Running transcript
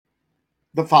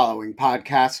The following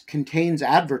podcast contains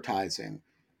advertising.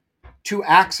 To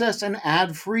access an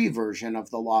ad-free version of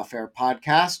the Lawfare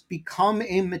podcast, become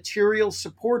a material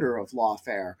supporter of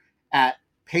Lawfare at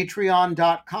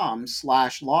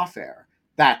patreon.com/lawfare.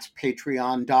 That's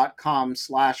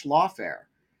patreon.com/lawfare.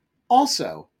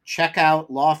 Also, check out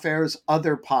Lawfare's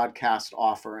other podcast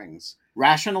offerings: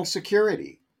 Rational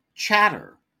Security,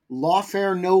 Chatter,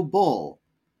 Lawfare No Bull,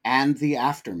 and The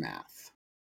Aftermath.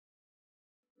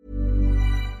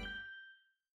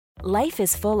 Life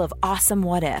is full of awesome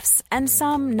what-ifs, and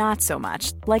some not so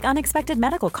much, like unexpected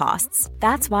medical costs.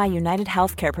 That's why United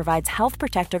Healthcare provides Health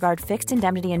Protector Guard fixed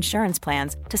indemnity insurance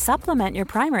plans to supplement your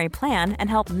primary plan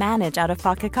and help manage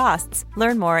out-of-pocket costs.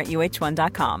 Learn more at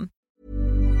uh1.com.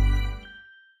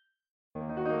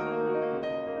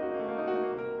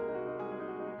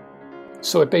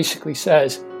 So it basically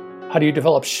says, how do you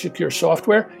develop secure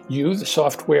software? You, the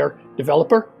software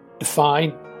developer,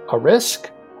 define a risk,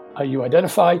 you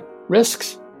identify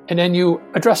risks, and then you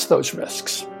address those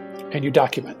risks, and you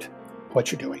document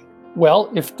what you're doing. Well,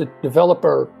 if the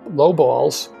developer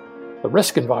lowballs the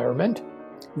risk environment,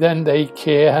 then they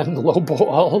can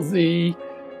lowball the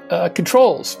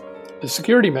controls, the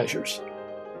security measures.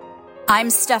 I'm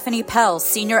Stephanie Pell,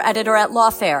 Senior Editor at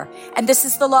Lawfare, and this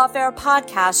is the Lawfare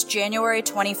Podcast, January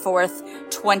 24th,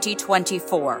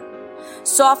 2024.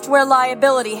 Software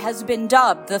liability has been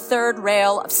dubbed the third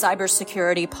rail of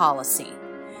cybersecurity policy.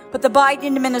 But the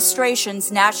Biden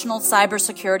administration's national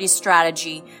cybersecurity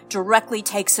strategy directly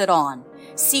takes it on,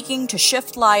 seeking to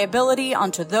shift liability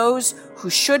onto those who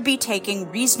should be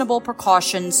taking reasonable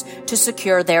precautions to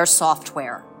secure their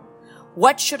software.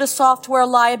 What should a software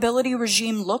liability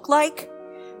regime look like?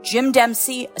 Jim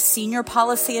Dempsey, a senior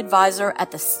policy advisor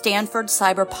at the Stanford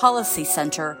Cyber Policy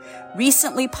Center,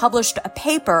 recently published a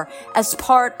paper as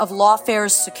part of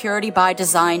Lawfare's Security by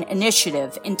Design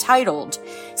initiative entitled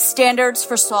Standards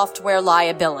for Software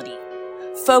Liability.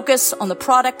 Focus on the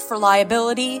product for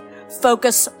liability,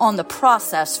 focus on the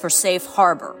process for safe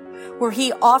harbor, where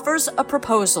he offers a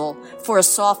proposal for a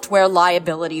software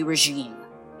liability regime.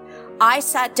 I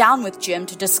sat down with Jim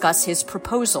to discuss his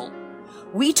proposal.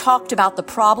 We talked about the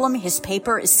problem his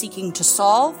paper is seeking to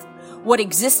solve, what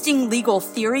existing legal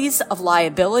theories of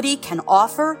liability can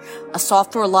offer a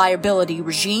software liability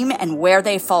regime and where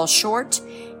they fall short,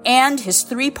 and his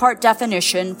three-part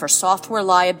definition for software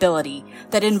liability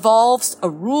that involves a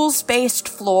rules-based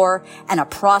floor and a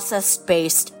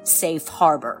process-based safe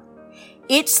harbor.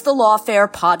 It's the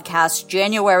Lawfare Podcast,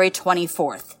 January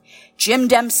 24th. Jim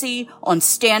Dempsey on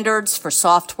standards for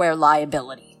software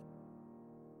liability.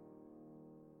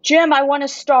 Jim, I want to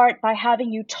start by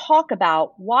having you talk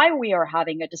about why we are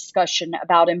having a discussion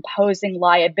about imposing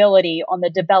liability on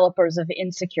the developers of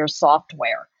insecure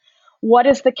software. What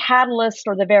is the catalyst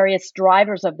or the various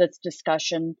drivers of this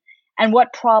discussion, and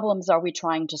what problems are we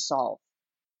trying to solve?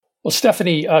 Well,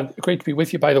 Stephanie, great to be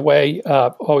with you, by the way.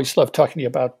 Always love talking to you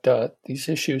about these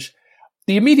issues.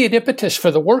 The immediate impetus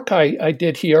for the work I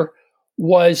did here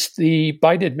was the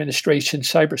Biden administration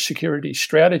cybersecurity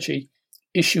strategy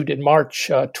issued in March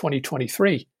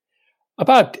 2023.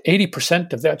 About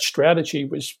 80% of that strategy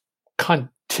was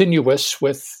continuous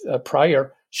with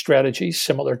prior strategies,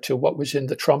 similar to what was in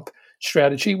the Trump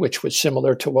strategy, which was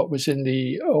similar to what was in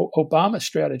the Obama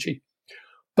strategy.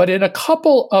 But in a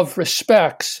couple of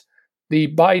respects,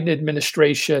 the Biden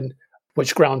administration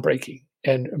was groundbreaking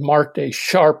and marked a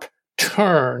sharp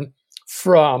turn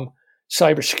from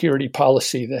cybersecurity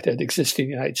policy that had existed in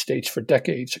the United States for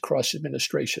decades across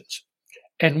administrations.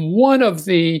 And one of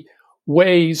the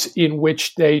ways in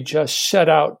which they just set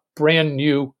out brand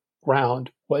new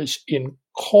ground was in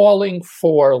calling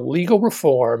for legal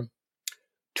reform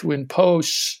to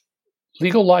impose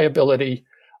legal liability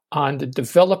on the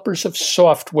developers of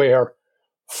software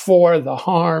for the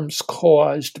harms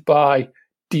caused by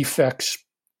defects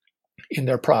in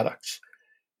their products.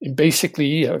 And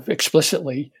basically,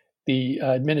 explicitly, the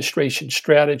administration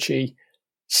strategy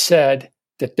said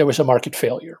that there was a market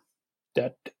failure,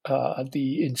 that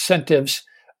the incentives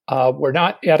were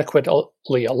not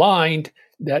adequately aligned,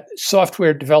 that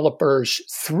software developers,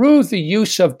 through the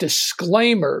use of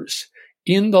disclaimers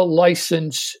in the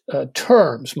license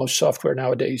terms — most software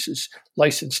nowadays is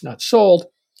licensed, not sold,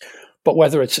 but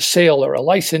whether it's a sale or a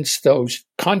license, those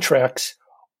contracts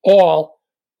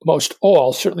most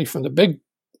all, certainly from the big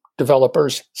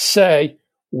developers, say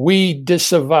we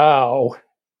disavow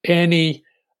any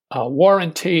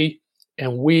warranty,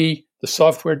 and we, the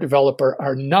software developer,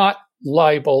 are not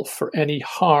liable for any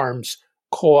harms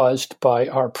caused by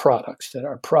our products, that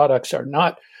our products are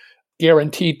not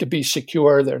guaranteed to be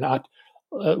secure, they're not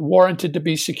warranted to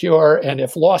be secure, and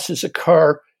if losses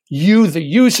occur, you, the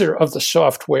user of the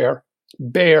software,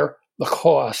 bear the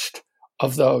cost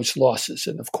of those losses.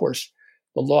 And of course,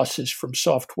 the losses from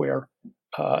software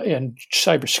and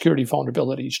cybersecurity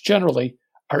vulnerabilities generally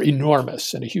are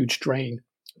enormous and a huge drain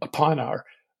upon our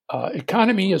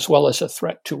economy, as well as a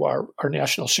threat to our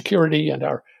national security and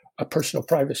our personal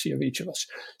privacy of each of us.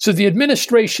 So the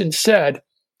administration said,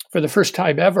 for the first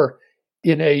time ever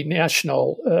in a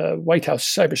national White House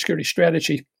cybersecurity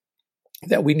strategy,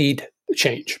 that we need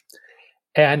change.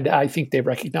 And I think they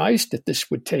recognized that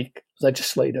this would take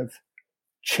legislative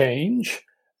change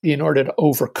in order to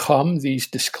overcome these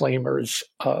disclaimers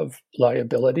of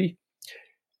liability.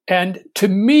 And to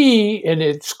me, and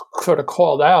it's sort of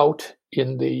called out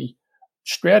in the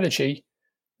strategy,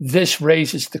 this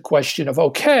raises the question of,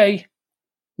 okay,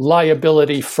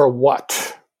 liability for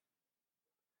what?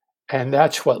 And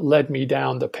that's what led me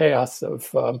down the path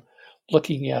of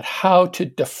looking at how to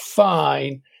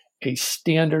define a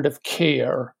standard of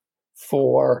care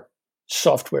for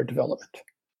software development.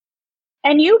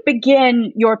 And you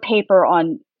begin your paper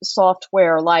on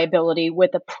software liability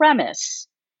with a premise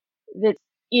that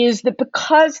is that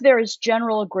because there is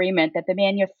general agreement that the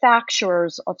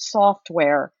manufacturers of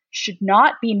software should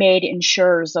not be made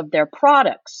insurers of their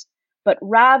products, but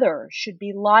rather should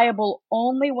be liable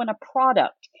only when a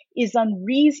product is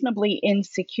unreasonably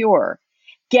insecure,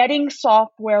 getting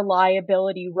software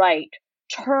liability right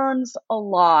turns a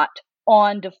lot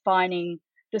on defining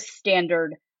the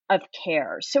standard of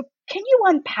care. So can you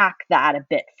unpack that a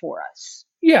bit for us?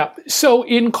 Yeah. So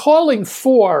in calling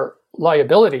for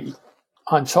liability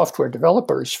on software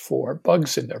developers for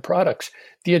bugs in their products,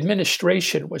 the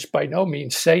administration was by no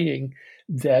means saying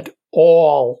that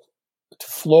all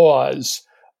flaws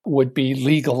would be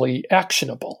legally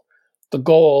actionable. The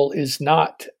goal is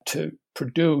not to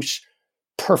produce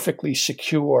perfectly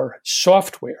secure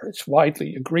software. It's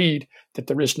widely agreed that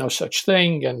there is no such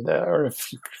thing, and or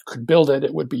if you could build it,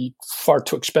 it would be far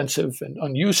too expensive and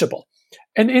unusable.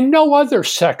 And in no other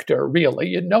sector,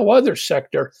 really, in no other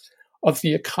sector of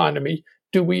the economy,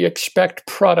 do we expect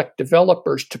product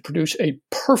developers to produce a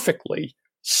perfectly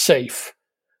safe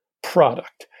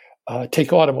product.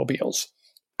 Take automobiles.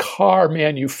 Car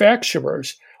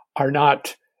manufacturers are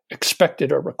not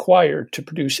expected or required to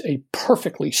produce a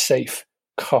perfectly safe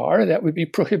car. That would be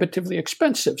prohibitively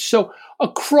expensive. So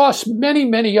across many,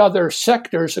 many other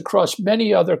sectors, across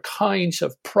many other kinds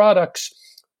of products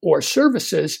or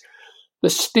services, the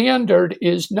standard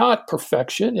is not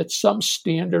perfection. It's some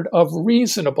standard of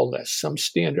reasonableness, some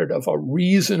standard of a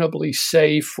reasonably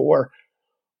safe or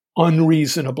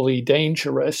unreasonably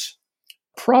dangerous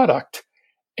product.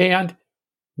 And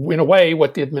in a way,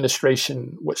 what the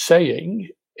administration was saying,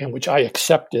 and which I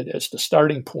accepted as the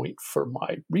starting point for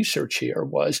my research here,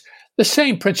 was the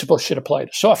same principle should apply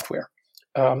to software.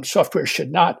 Software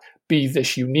should not be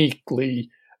this uniquely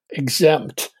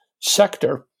exempt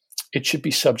sector. It should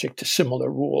be subject to similar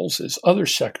rules as other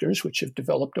sectors which have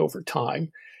developed over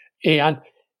time. And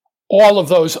all of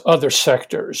those other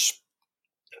sectors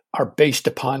are based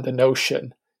upon the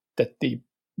notion that the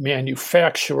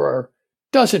manufacturer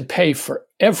doesn't pay for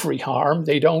every harm.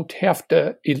 They don't have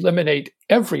to eliminate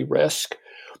every risk,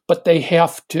 but they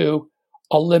have to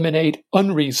eliminate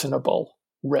unreasonable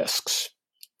risks.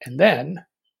 And then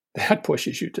that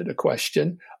pushes you to the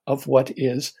question of what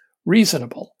is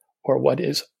reasonable or what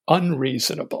is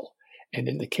unreasonable. And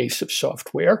in the case of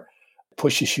software, it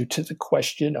pushes you to the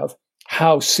question of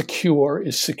how secure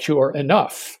is secure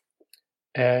enough.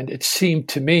 And it seemed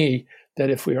to me that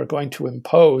if we are going to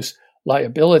impose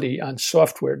liability on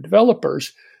software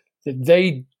developers, that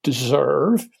they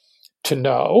deserve to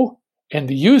know, and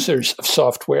the users of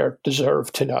software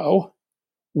deserve to know,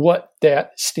 what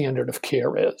that standard of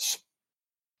care is.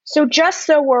 So just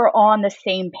so we're on the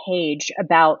same page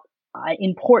about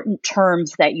important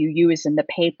terms that you use in the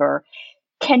paper,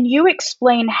 can you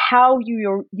explain how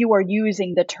you are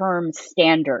using the term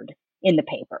standard in the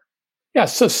paper? Yeah,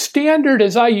 so standard,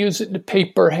 as I use it in the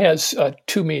paper, has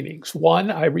two meanings. One,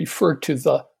 I refer to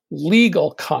the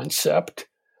legal concept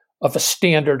of a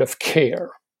standard of care.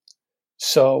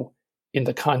 So in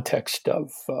the context of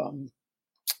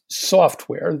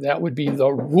software, that would be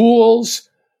the rules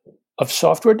of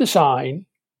software design,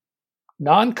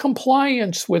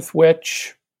 non-compliance with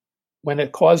which, when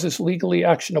it causes legally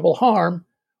actionable harm,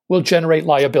 will generate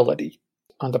liability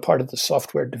on the part of the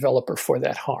software developer for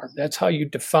that harm. That's how you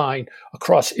define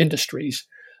across industries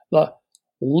the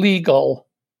legal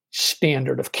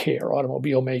standard of care.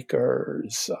 Automobile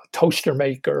makers, toaster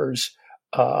makers,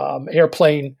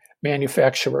 airplane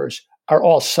manufacturers are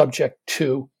all subject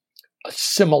to a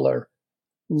similar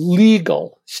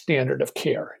legal standard of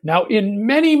care. Now, in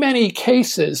many, many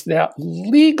cases, that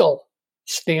legal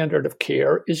standard of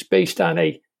care is based on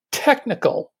a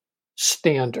technical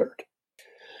standard.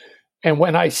 And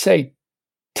when I say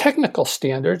technical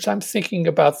standards, I'm thinking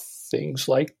about things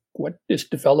like what is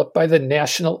developed by the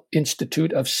National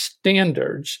Institute of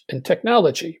Standards and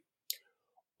Technology,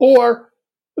 or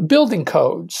building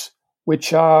codes,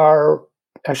 which are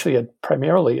actually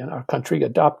primarily in our country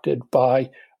adopted by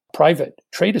private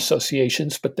trade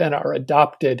associations, but then are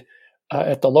adopted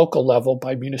at the local level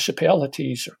by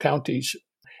municipalities or counties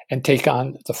and take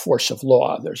on the force of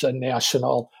law. There's a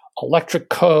national electric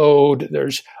code.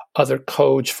 There's other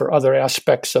codes for other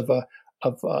aspects of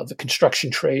the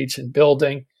construction trades and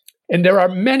building. And there are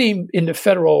many in the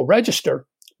Federal Register,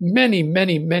 many,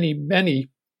 many, many, many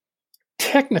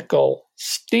technical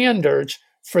standards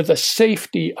for the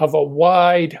safety of a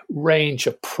wide range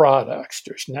of products.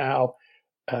 There's now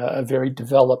a very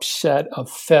developed set of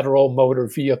federal motor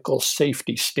vehicle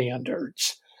safety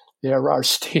standards. There are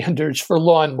standards for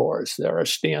lawnmowers. There are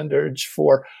standards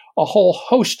for a whole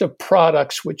host of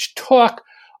products which talk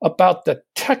about the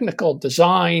technical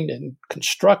design and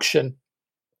construction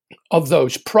of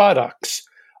those products.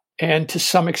 And to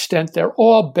some extent, they're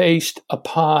all based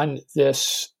upon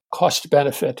this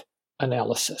cost-benefit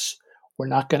analysis. We're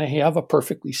not going to have a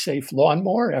perfectly safe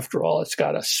lawnmower. After all, it's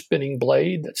got a spinning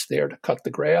blade that's there to cut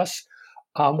the grass.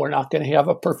 We're not going to have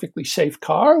a perfectly safe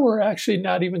car. We're actually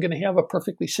not even going to have a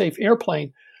perfectly safe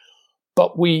airplane.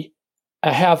 But we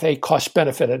have a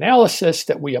cost-benefit analysis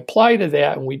that we apply to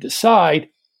that, and we decide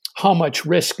how much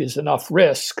risk is enough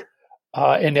risk.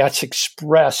 And that's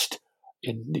expressed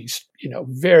in these,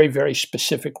 very, very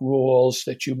specific rules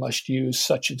that you must use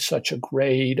such and such a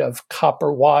grade of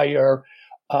copper wire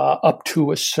up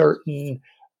to a certain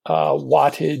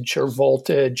wattage or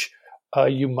voltage.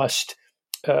 You must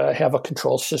have a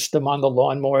control system on the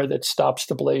lawnmower that stops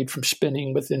the blade from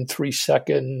spinning within 3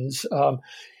 seconds.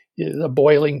 The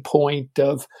boiling point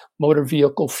of motor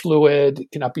vehicle fluid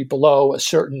cannot be below a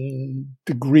certain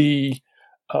degree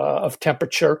of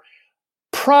temperature.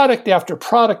 Product after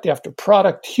product after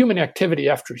product, human activity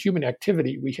after human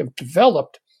activity, we have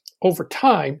developed over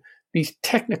time these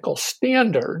technical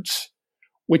standards,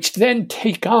 which then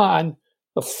take on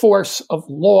the force of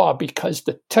law because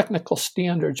the technical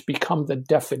standards become the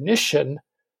definition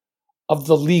of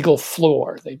the legal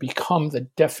floor. They become the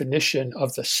definition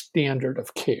of the standard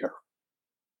of care.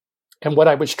 And what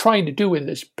I was trying to do in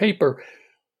this paper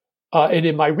and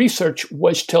in my research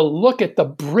was to look at the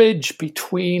bridge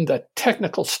between the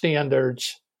technical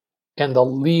standards and the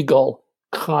legal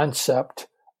concept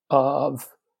of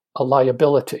a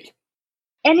liability.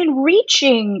 And in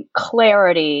reaching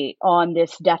clarity on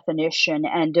this definition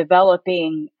and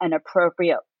developing an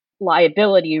appropriate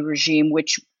liability regime,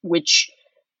 which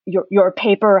your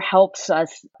paper helps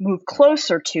us move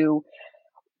closer to,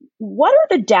 what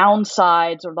are the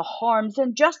downsides or the harms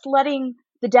in just letting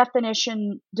the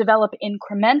definition develop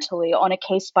incrementally on a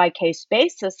case-by-case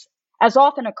basis, as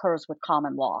often occurs with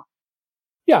common law?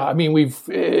 Yeah, I mean, we've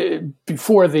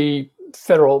before the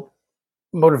federal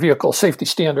motor vehicle safety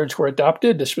standards were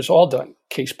adopted, this was all done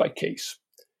case by case.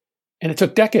 And it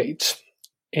took decades.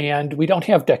 And we don't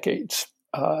have decades,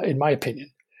 in my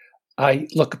opinion. I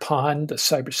look upon the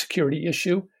cybersecurity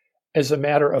issue as a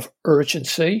matter of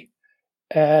urgency.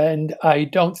 And I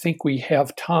don't think we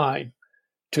have time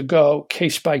to go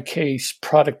case by case,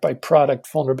 product by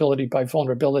product, vulnerability by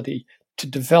vulnerability, to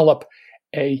develop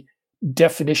a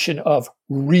definition of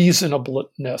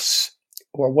reasonableness,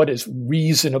 or what is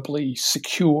reasonably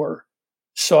secure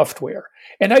software.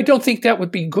 And I don't think that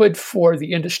would be good for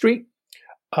the industry.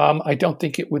 I don't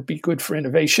think it would be good for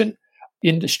innovation.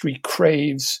 Industry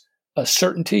craves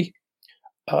certainty,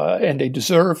 and they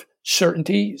deserve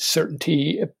certainty.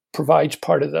 Certainty provides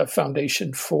part of the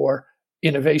foundation for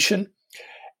innovation.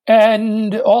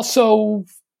 And also,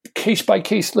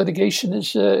 case-by-case litigation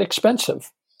is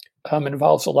expensive. It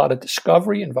involves a lot of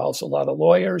discovery, involves a lot of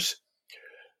lawyers.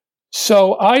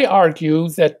 So I argue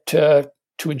that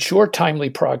to ensure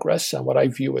timely progress on what I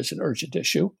view as an urgent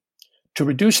issue, to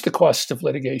reduce the cost of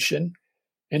litigation,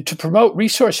 and to promote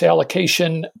resource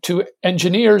allocation to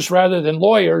engineers rather than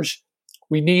lawyers,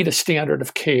 we need a standard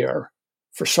of care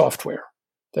for software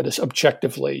that is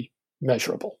objectively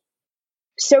measurable.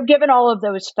 So given all of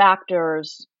those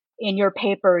factors, in your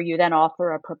paper, you then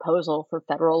offer a proposal for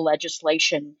federal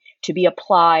legislation to be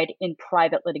applied in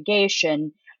private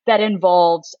litigation that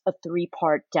involves a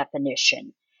 3-part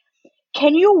definition.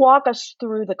 Can you walk us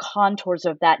through the contours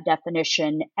of that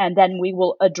definition, and then we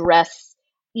will address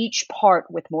each part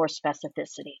with more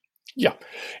specificity? Yeah.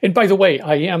 And by the way,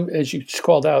 I am, as you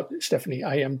called out, Stephanie,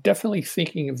 I am definitely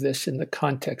thinking of this in the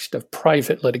context of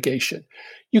private litigation.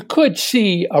 You could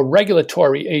see a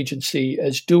regulatory agency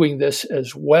as doing this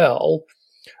as well,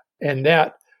 and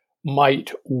that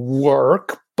might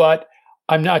work, but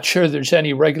I'm not sure there's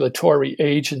any regulatory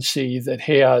agency that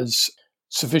has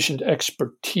sufficient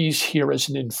expertise here as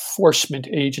an enforcement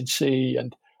agency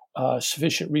and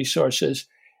sufficient resources.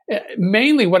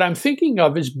 Mainly what I'm thinking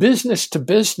of is business to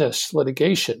business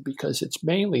litigation, because it's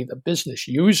mainly the business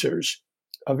users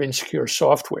of insecure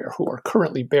software who are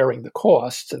currently bearing the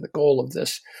costs. And the goal of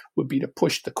this would be to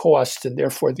push the costs and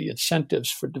therefore the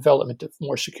incentives for development of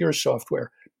more secure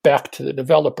software back to the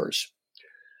developers.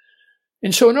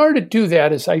 And so in order to do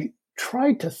that, as I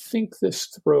tried to think this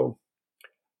through,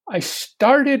 I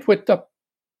started with the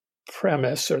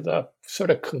premise or the sort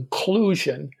of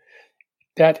conclusion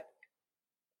that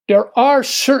there are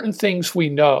certain things we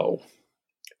know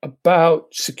about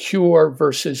secure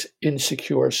versus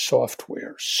insecure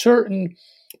software, certain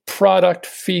product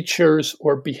features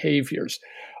or behaviors,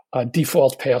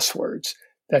 default passwords.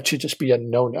 That should just be a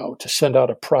no-no to send out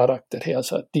a product that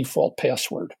has a default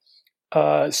password.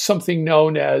 Something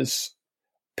known as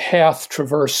path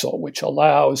traversal, which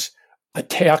allows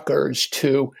attackers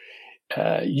to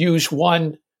use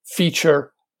one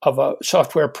feature of a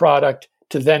software product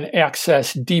to then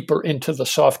access deeper into the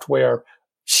software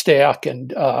stack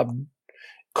and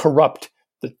corrupt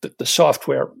the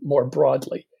software more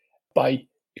broadly by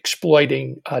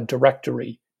exploiting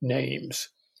directory names.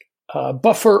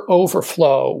 Buffer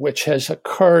overflow, which has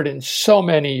occurred in so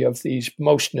many of these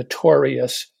most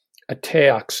notorious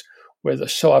attacks, where the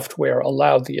software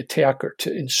allowed the attacker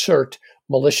to insert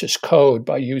malicious code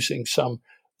by using some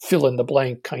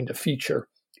fill-in-the-blank kind of feature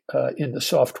in the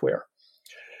software.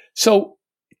 So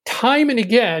time and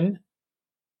again,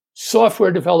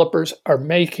 software developers are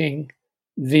making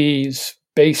these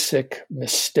basic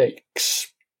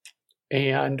mistakes.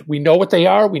 And we know what they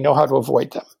are, we know how to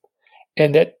avoid them.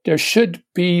 And that there should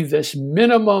be this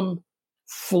minimum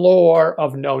floor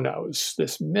of no-nos,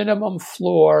 this minimum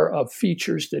floor of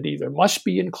features that either must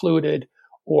be included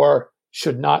or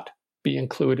should not be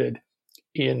included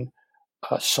in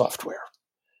software.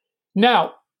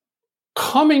 Now,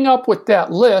 coming up with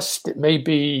that list, it may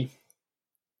be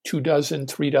 24,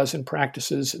 36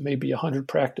 practices, it may be 100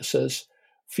 practices,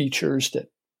 features that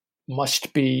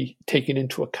must be taken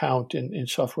into account in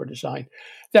software design.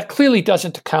 That clearly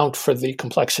doesn't account for the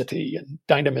complexity and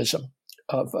dynamism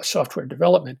of software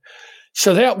development.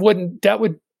 So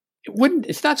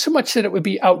it's not so much that it would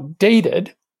be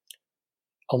outdated.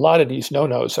 A lot of these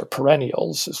no-nos are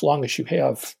perennials. As long as you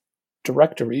have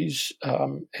directories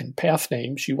and path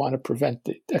names, you want to prevent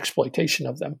the exploitation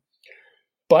of them.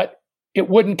 But it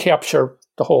wouldn't capture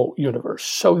the whole universe.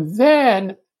 So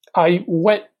then I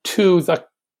went to the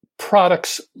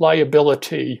products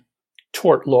liability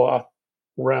tort law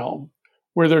realm,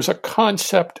 where there's a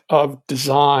concept of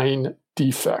design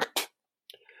defect,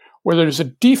 where there's a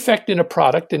defect in a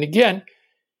product. And again,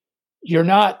 you're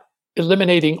not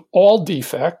eliminating all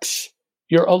defects.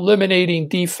 You're eliminating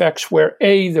defects where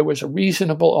A, there was a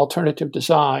reasonable alternative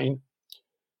design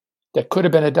that could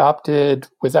have been adopted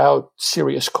without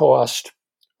serious cost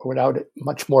or without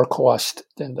much more cost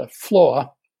than the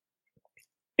flaw,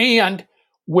 and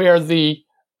where the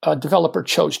developer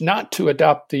chose not to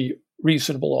adopt the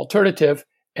reasonable alternative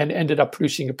and ended up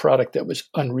producing a product that was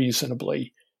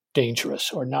unreasonably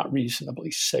dangerous or not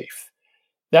reasonably safe.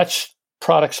 That's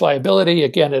products liability.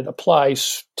 Again, it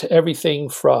applies to everything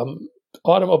from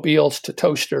automobiles to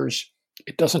toasters.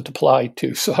 It doesn't apply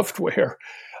to software,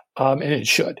 and it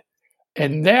should.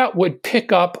 And that would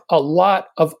pick up a lot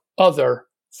of other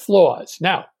flaws.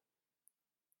 Now,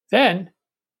 then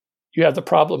you have the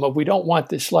problem of we don't want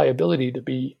this liability to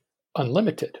be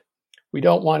unlimited. We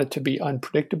don't want it to be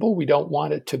unpredictable. We don't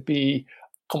want it to be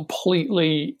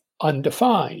completely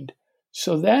undefined.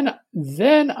 So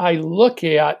then I look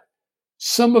at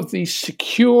some of these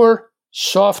secure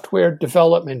software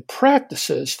development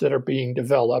practices that are being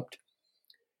developed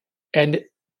and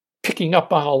picking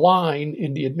up on a line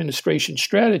in the administration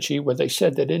strategy where they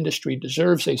said that industry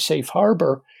deserves a safe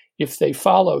harbor if they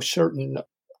follow certain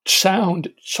sound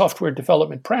software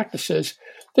development practices,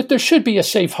 that there should be a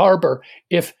safe harbor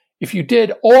if you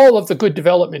did all of the good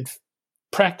development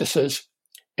practices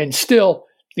and still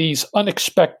these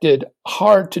unexpected,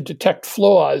 hard to detect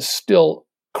flaws still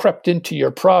crept into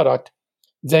your product,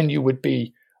 then you would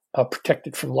be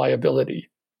protected from liability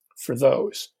for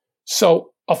those.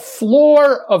 So a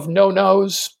floor of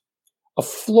no-nos, a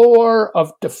floor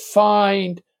of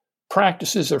defined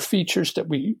practices or features that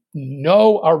we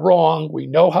know are wrong. We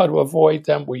know how to avoid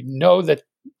them. We know that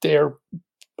they're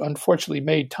unfortunately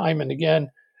made time and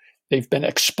again. They've been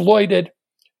exploited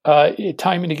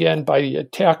time and again by the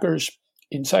attackers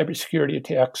in cybersecurity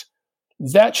attacks.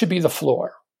 That should be the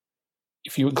floor.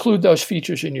 If you include those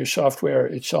features in your software,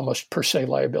 it's almost per se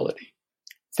liability.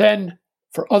 Then,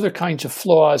 for other kinds of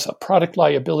flaws, a product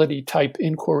liability type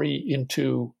inquiry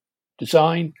into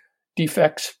design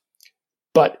defects,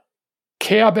 but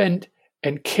cabined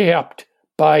and capped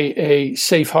by a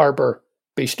safe harbor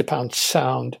based upon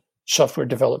sound software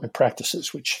development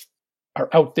practices, which are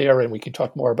out there, and we can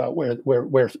talk more about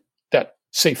where that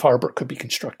safe harbor could be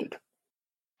constructed.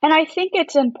 And I think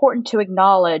it's important to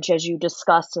acknowledge, as you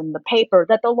discuss in the paper,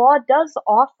 that the law does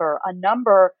offer a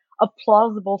number of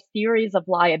plausible theories of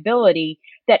liability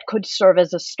that could serve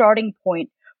as a starting point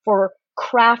for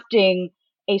crafting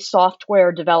a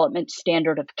software development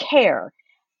standard of care.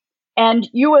 And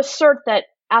you assert that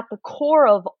at the core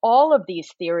of all of these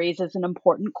theories is an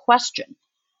important question.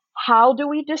 How do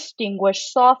we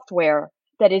distinguish software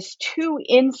that is too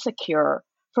insecure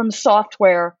from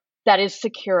software that is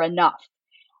secure enough?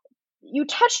 You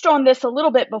touched on this a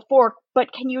little bit before,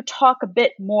 but can you talk a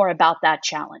bit more about that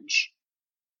challenge?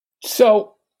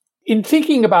 So, in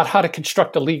thinking about how to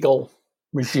construct a legal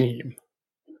regime,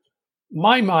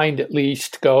 my mind at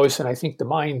least goes, and I think the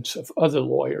minds of other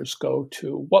lawyers go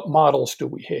to, what models do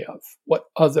we have? What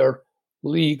other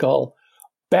legal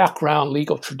background,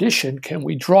 legal tradition can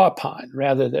we draw upon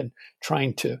rather than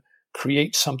trying to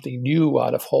create something new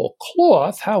out of whole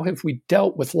cloth? How have we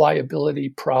dealt with liability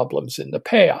problems in the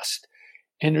past?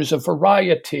 And there's a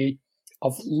variety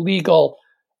of legal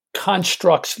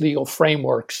constructs, legal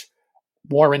frameworks,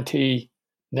 warranty,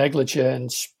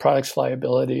 negligence, products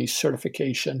liability,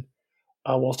 certification.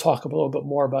 We'll talk a little bit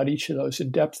more about each of those in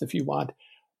depth if you want.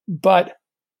 But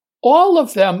all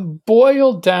of them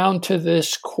boil down to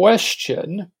this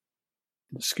question, in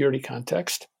the security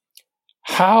context: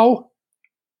 how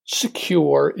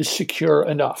secure is secure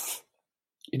enough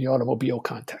in the automobile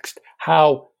context?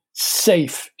 How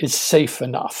safe is safe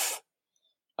enough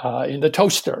in the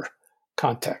toaster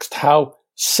context? How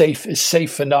safe is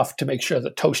safe enough to make sure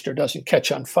the toaster doesn't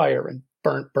catch on fire and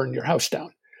burn your house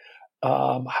down?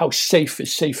 How safe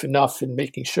is safe enough in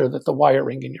making sure that the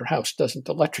wiring in your house doesn't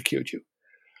electrocute you?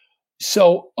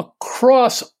 So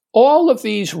across all of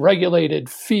these regulated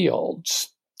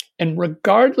fields, and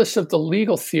regardless of the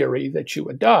legal theory that you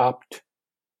adopt,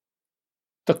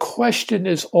 the question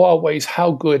is always,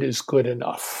 how good is good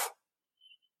enough?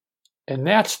 And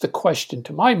that's the question,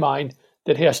 to my mind,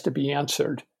 that has to be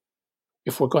answered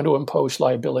if we're going to impose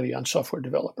liability on software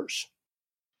developers.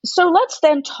 So let's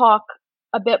then talk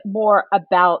a bit more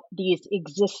about these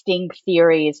existing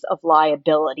theories of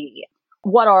liability.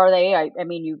 What are they? I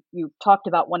mean, you talked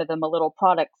about one of them, a little,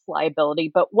 product liability,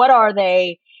 but what are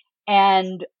they,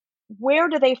 and where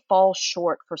do they fall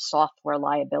short for software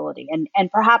liability?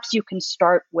 And perhaps you can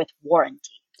start with warranty.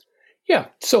 Yeah,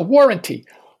 so warranty.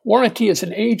 Warranty is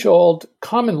an age-old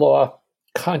common law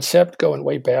concept going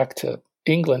way back to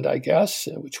England, I guess,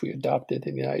 which we adopted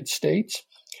in the United States.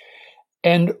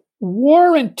 And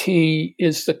warranty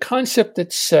is the concept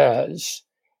that says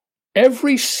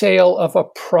every sale of a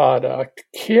product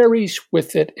carries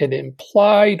with it an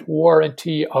implied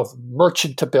warranty of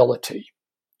merchantability.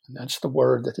 And that's the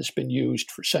word that has been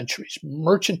used for centuries,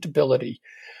 merchantability.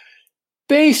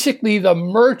 Basically, the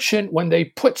merchant, when they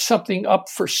put something up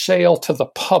for sale to the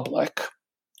public,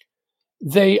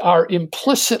 they are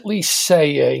implicitly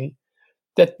saying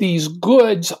that these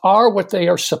goods are what they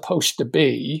are supposed to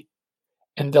be,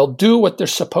 and they'll do what they're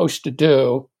supposed to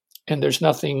do, and there's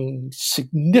nothing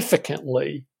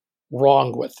significantly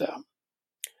wrong with them.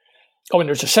 Oh, and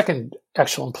there's a second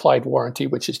actual implied warranty,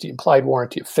 which is the implied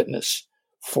warranty of fitness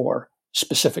for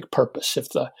specific purpose.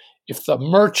 If the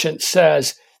merchant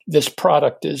says this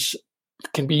product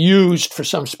can be used for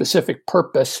some specific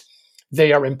purpose,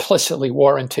 they are implicitly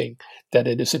warranting that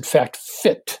it is in fact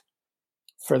fit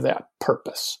for that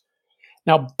purpose.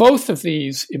 Now, both of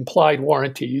these implied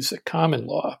warranties, a common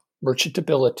law,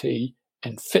 merchantability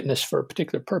and fitness for a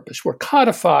particular purpose, were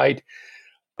codified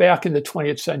back in the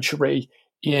 20th century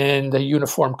in the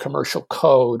Uniform Commercial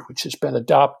Code, which has been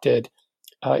adopted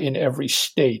in every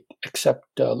state except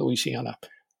Louisiana.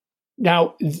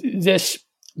 Now, this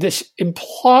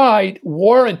implied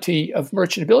warranty of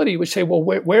merchantability would say, well,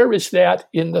 where is that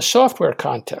in the software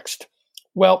context?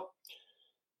 Well,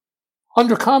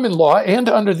 under common law and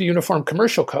under the Uniform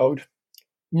Commercial Code,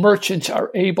 merchants are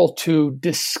able to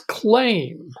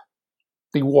disclaim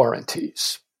the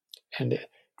warranties. And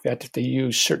that they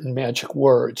use certain magic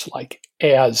words like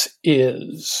as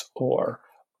is or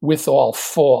with all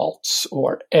faults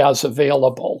or as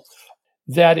available,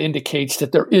 that indicates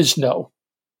that there is no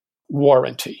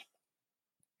warranty.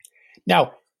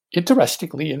 Now,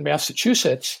 interestingly, in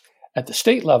Massachusetts, at the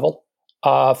state level,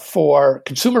 for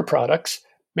consumer products,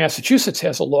 Massachusetts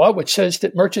has a law which says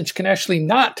that merchants can actually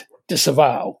not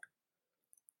disavow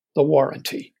the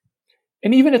warranty.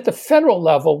 And even at the federal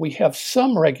level, we have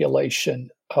some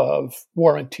regulation of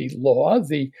warranty law.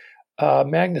 The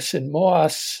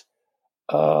Magnuson-Moss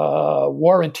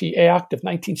Warranty Act of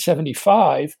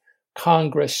 1975,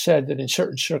 Congress said that in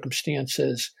certain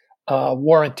circumstances,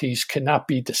 warranties cannot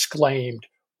be disclaimed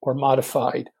or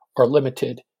modified or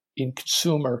limited in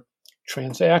consumer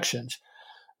transactions.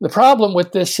 The problem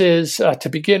with this is, to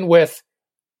begin with,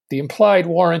 the implied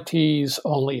warranties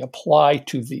only apply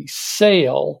to the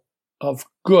sale of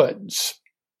goods.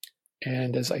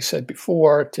 And as I said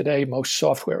before, today most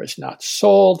software is not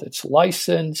sold, it's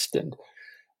licensed, and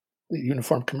the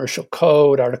Uniform Commercial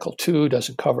Code, Article 2,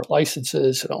 doesn't cover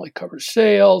licenses, it only covers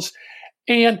sales.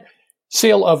 And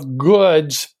sale of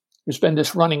goods, there's been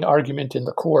this running argument in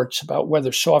the courts about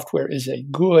whether software is a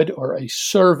good or a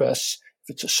service.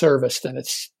 If it's a service, then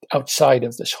it's outside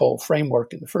of this whole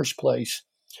framework in the first place.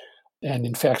 And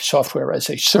in fact, software as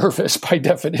a service, by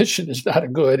definition, is not a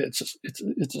good.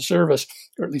 It's a service,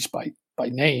 or at least by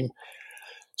name.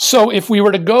 So if we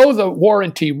were to go the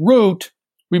warranty route,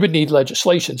 we would need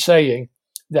legislation saying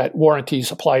that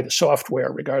warranties apply to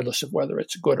software, regardless of whether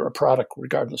it's a good or a product,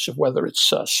 regardless of whether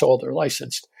it's sold or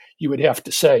licensed. You would have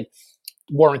to say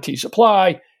warranties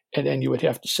apply, and then you would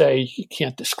have to say you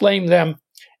can't disclaim them.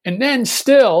 And then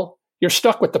still, you're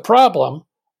stuck with the problem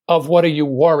of what are you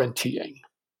warrantying?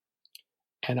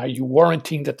 And are you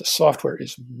warranting that the software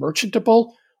is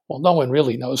merchantable? Well, no one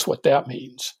really knows what that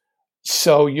means.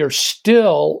 So you're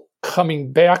still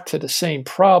coming back to the same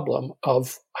problem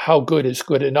of how good is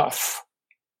good enough.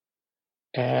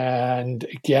 And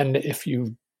again, if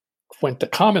you went the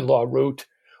common law route,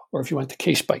 or if you went the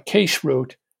case-by-case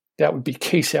route, that would be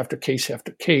case after case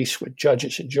after case with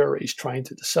judges and juries trying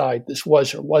to decide this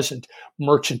was or wasn't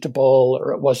merchantable,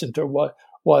 or it wasn't or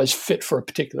was fit for a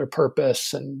particular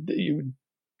purpose, and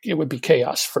it would be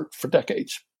chaos for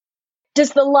decades.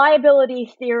 Does the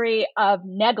liability theory of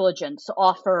negligence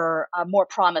offer a more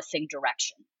promising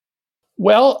direction?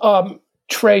 Well,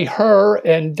 Trey Herr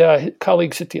and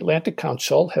colleagues at the Atlantic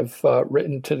Council have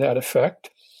written to that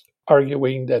effect,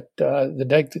 arguing that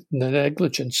the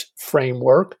negligence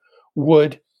framework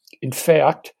would, in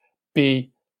fact,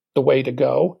 be the way to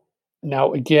go.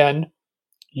 Now, again,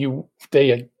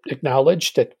 they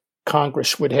acknowledge that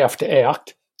Congress would have to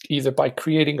act either by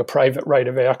creating a private right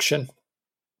of action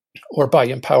or by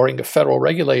empowering a federal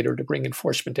regulator to bring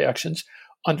enforcement actions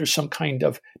under some kind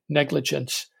of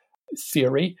negligence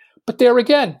theory. But there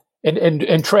again,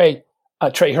 and Trey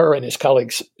Herr and his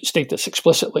colleagues state this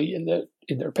explicitly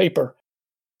in their paper,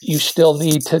 you still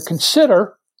need to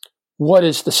consider what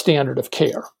is the standard of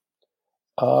care.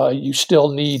 You still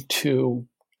need to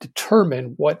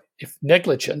determine what is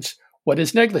negligent.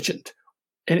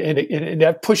 And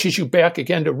that pushes you back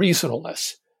again to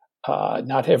reasonableness.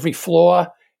 Not every flaw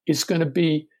is going to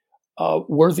be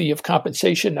worthy of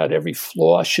compensation. Not every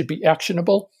flaw should be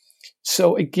actionable.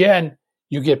 So again,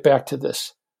 you get back to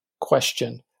this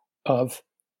question of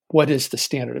what is the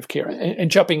standard of care. And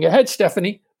jumping ahead,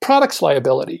 Stephanie, products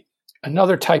liability.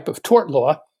 Another type of tort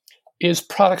law is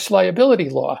products liability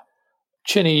law.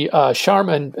 Chinny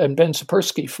Sharma and Ben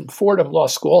Sapersky from Fordham Law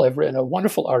School have written a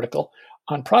wonderful article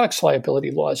on products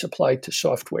liability laws applied to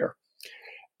software.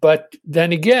 But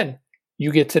then again,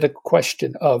 you get to the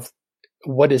question of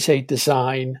what is a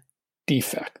design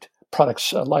defect.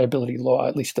 Products liability law,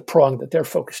 at least the prong that they're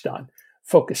focused on,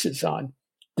 focuses on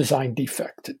design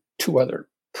defect. Two other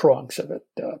prongs of it,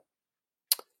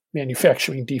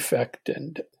 manufacturing defect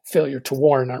and failure to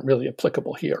warn, aren't really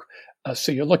applicable here.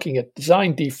 So you're looking at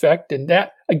design defect, and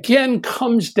that again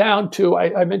comes down to,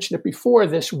 I mentioned it before,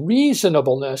 this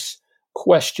reasonableness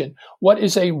question. What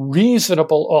is a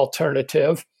reasonable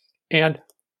alternative? And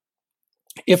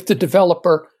if the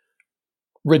developer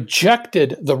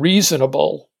rejected the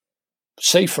reasonable,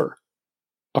 safer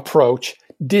approach,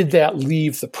 did that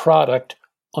leave the product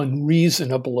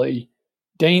unreasonably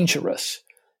dangerous?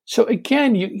 So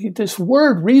again, this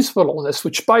word reasonableness,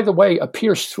 which by the way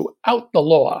appears throughout the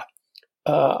law,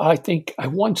 I think I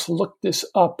once looked this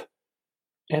up,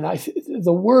 and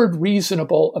the word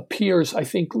reasonable appears, I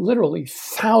think, literally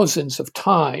thousands of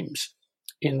times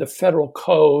in the federal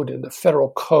code and the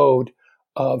federal code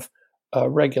of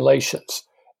regulations,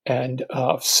 and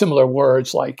similar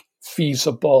words like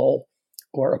feasible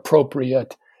or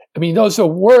appropriate. I mean, those are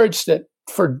words that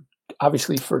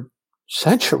obviously for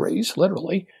centuries,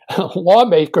 literally,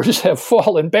 lawmakers have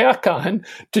fallen back on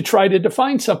to try to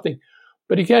define something.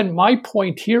 But again, my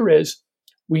point here is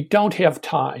we don't have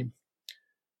time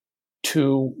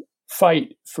to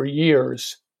fight for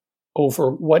years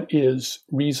over what is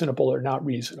reasonable or not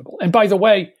reasonable. And by the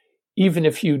way, even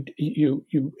if you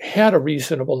had a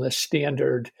reasonableness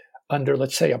standard under,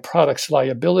 let's say, a products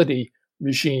liability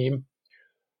regime,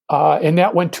 and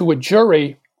that went to a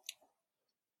jury,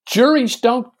 juries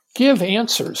don't give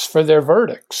answers for their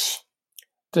verdicts.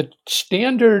 The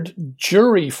standard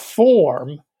jury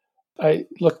form, I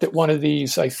looked at one of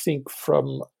these, I think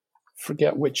from,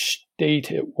 forget which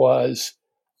state it was,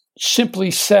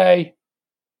 simply say,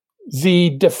 the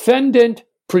defendant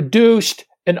produced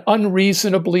an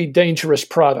unreasonably dangerous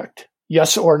product,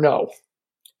 yes or no.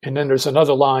 And then there's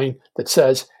another line that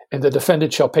says, and the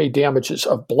defendant shall pay damages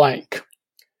of blank.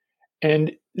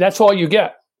 And that's all you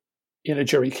get in a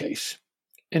jury case.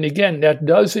 And again, that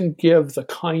doesn't give the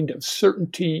kind of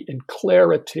certainty and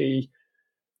clarity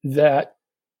that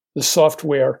the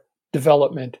software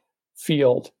development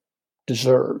field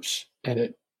deserves. And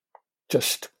it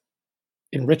just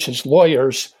enriches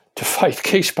lawyers to fight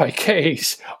case by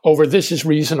case over this is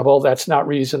reasonable, that's not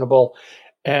reasonable,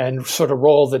 and sort of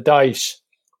roll the dice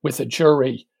with a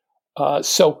jury.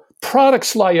 So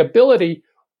products liability,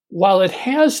 while it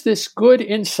has this good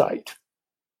insight,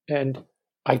 and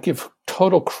I give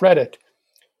total credit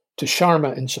to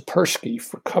Sharma and Sapersky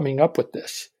for coming up with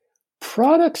this,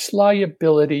 products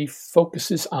liability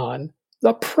focuses on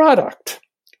the product.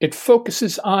 It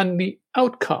focuses on the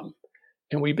outcome.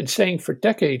 And we've been saying for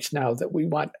decades now that we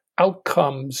want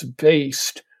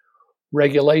outcomes-based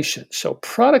regulation. So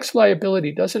products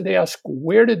liability doesn't ask,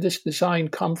 where did this design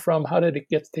come from? How did it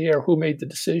get there? Who made the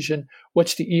decision?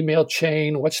 What's the email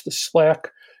chain? What's the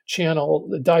Slack channel,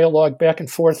 the dialogue back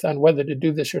and forth on whether to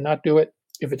do this or not do it?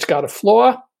 If it's got a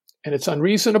flaw and it's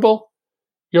unreasonable,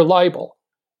 you're liable.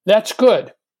 That's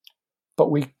good.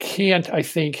 But we can't, I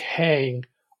think, hang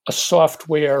a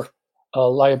software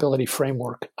liability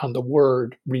framework on the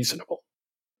word reasonable.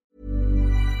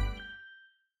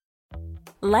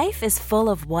 Life is full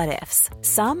of what-ifs.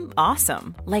 Some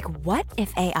awesome, like what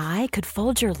if AI could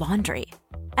fold your laundry?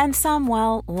 And some,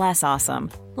 well, less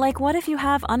awesome, like what if you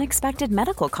have unexpected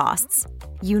medical costs?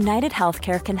 United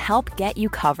Healthcare can help get you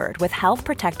covered with Health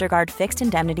Protector Guard fixed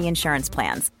indemnity insurance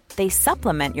plans. They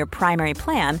supplement your primary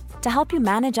plan to help you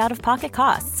manage out-of-pocket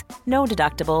costs. No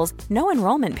deductibles, no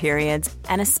enrollment periods,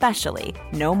 and especially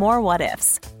no more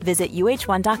what-ifs. Visit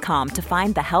uh1.com to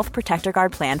find the Health Protector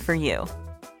Guard plan for you.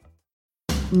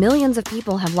 Millions of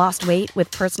people have lost weight with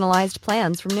personalized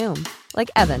plans from Noom. Like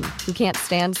Evan, who can't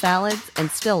stand salads and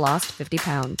still lost 50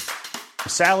 pounds.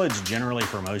 Salads generally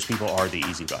for most people are the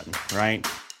easy button, right?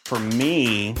 For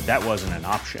me, that wasn't an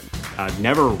option. I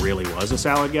never really was a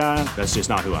salad guy. That's just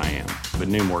not who I am. But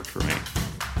Noom worked for me.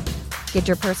 Get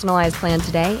your personalized plan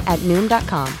today at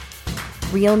Noom.com.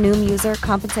 Real Noom user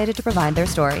compensated to provide their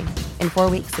story. In 4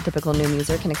 weeks, the typical Noom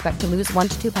user can expect to lose 1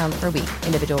 to 2 pounds per week.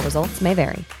 Individual results may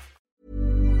vary.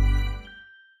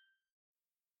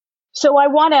 So I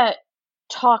want to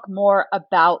talk more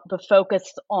about the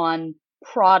focus on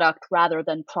product rather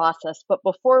than process. But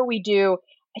before we do,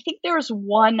 I think there's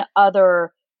one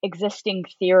other existing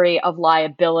theory of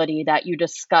liability that you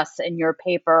discuss in your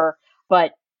paper,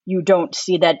 but you don't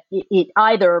see that it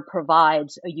either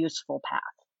provides a useful path.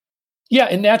 Yeah,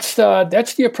 and that's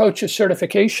the approach of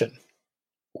certification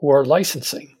or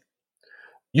licensing.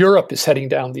 Europe is heading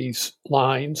down these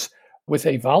lines with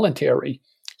a voluntary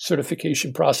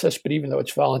certification process, but even though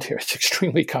it's voluntary, it's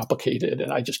extremely complicated,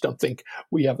 and I just don't think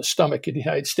we have a stomach in the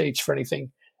United States for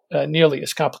anything nearly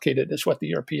as complicated as what the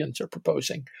Europeans are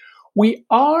proposing. We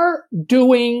are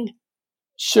doing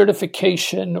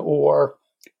certification or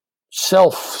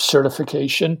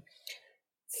self-certification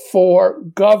for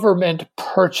government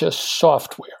purchase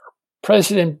software.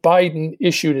 President Biden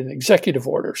issued an executive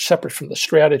order separate from the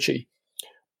strategy,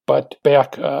 but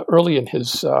back early in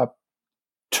his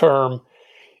term,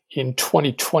 in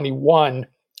 2021,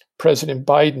 President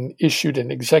Biden issued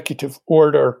an executive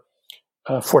order,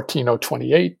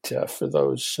 14028, for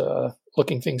those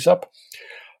looking things up.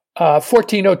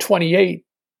 14028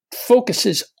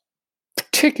 focuses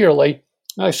particularly,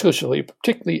 not exclusively,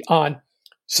 particularly on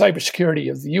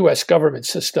cybersecurity of the U.S. government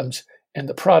systems and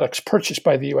the products purchased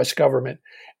by the U.S. government.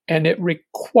 And it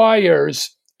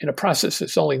requires, in a process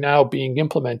that's only now being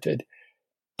implemented,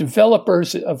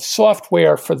 developers of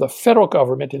software for the federal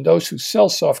government and those who sell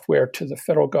software to the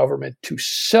federal government to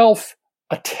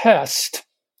self-attest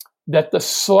that the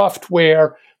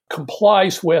software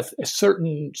complies with a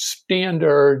certain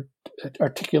standard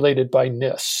articulated by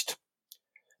NIST.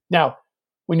 Now,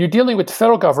 when you're dealing with the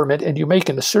federal government and you make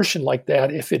an assertion like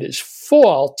that, if it is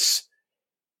false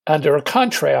under a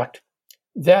contract,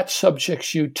 that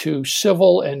subjects you to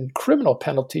civil and criminal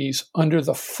penalties under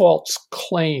the False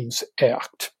Claims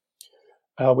Act,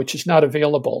 which is not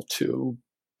available to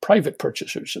private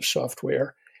purchasers of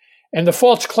software. And the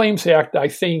False Claims Act, I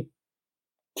think,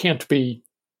 can't be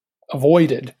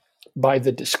avoided by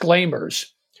the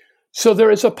disclaimers. So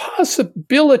there is a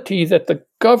possibility that the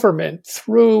government,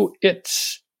 through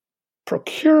its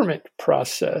procurement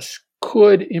process,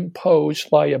 could impose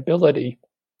liability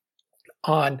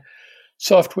on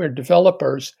software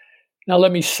developers. Now,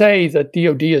 let me say that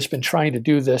DoD has been trying to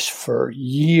do this for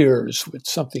years with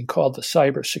something called the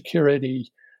Cybersecurity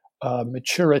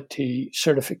Maturity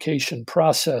Certification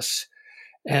Process,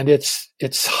 and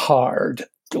it's hard.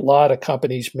 A lot of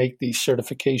companies make these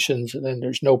certifications, and then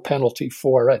there's no penalty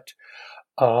for it.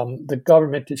 The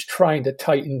government is trying to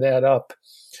tighten that up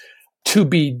to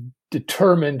be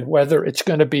determined whether it's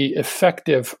going to be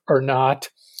effective or not.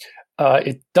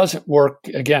 It doesn't work,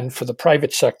 again, for the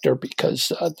private sector because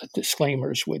the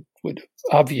disclaimers would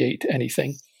obviate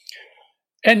anything.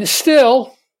 And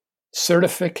still,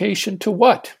 certification to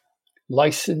what?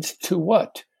 License to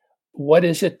what? What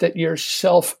is it that you're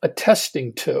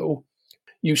self-attesting to?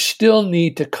 You still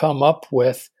need to come up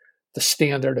with the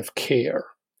standard of care.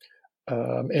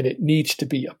 And it needs to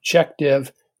be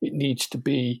objective. It needs to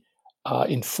be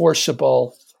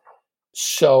enforceable.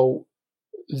 So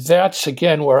that's,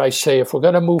 again, where I say if we're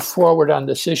going to move forward on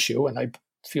this issue, and I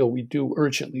feel we do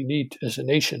urgently need as a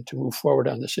nation to move forward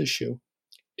on this issue,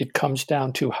 it comes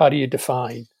down to how do you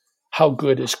define how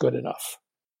good is good enough?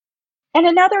 And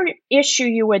another issue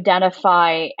you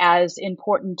identify as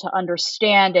important to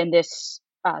understand in this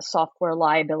software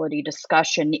liability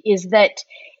discussion is that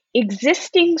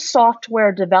existing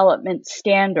software development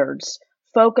standards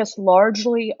focus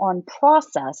largely on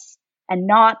process and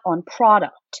not on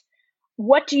product.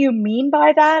 What do you mean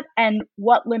by that, and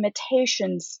what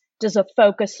limitations does a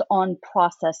focus on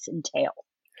process entail?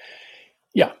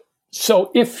 Yeah.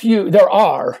 So there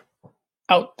are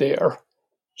out there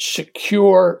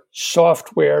secure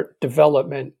software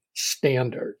development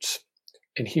standards.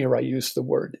 And here I use the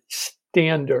word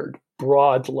standard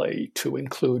broadly to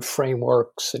include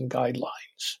frameworks and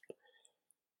guidelines.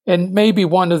 And maybe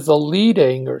one of the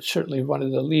leading, or certainly one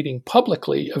of the leading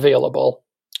publicly available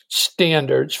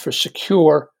standards for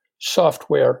secure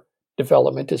software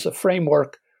development is a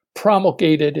framework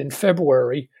promulgated in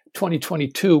February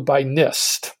 2022 by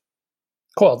NIST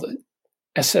called the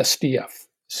SSDF,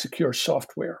 Secure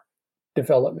Software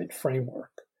Development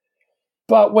Framework.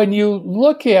 But when you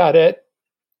look at it,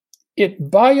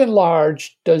 it by and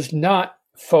large does not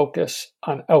focus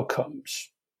on outcomes.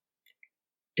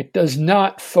 It does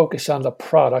not focus on the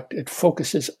product. It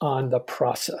focuses on the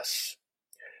process.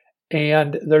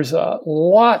 And there's a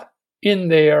lot in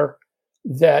there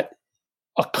that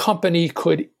a company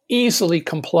could easily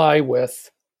comply with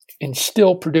and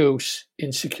still produce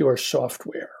insecure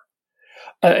software.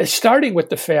 Starting with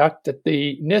the fact that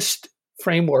the NIST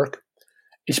framework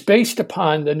is based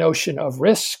upon the notion of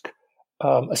risk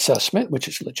assessment, which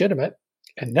is legitimate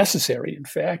and necessary, in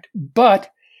fact, but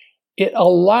it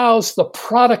allows the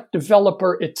product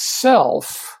developer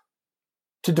itself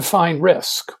to define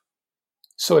risk.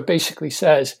 So it basically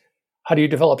says, how do you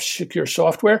develop secure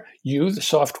software? You, the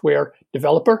software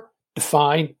developer,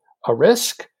 define a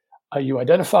risk, you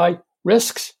identify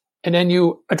risks, and then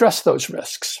you address those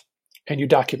risks, and you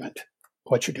document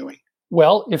what you're doing.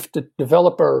 Well, if the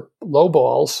developer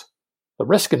lowballs the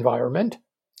risk environment,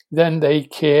 then they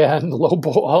can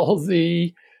lowball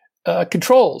the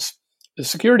controls, the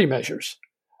security measures.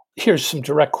 Here's some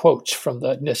direct quotes from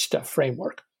the NIST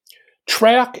framework.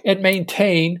 Track and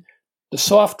maintain the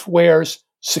software's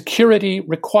security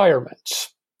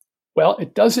requirements. Well,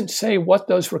 it doesn't say what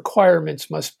those requirements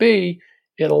must be.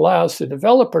 It allows the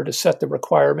developer to set the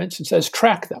requirements and says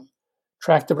track them.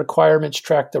 Track the requirements,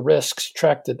 track the risks,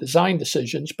 track the design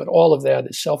decisions, but all of that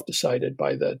is self-decided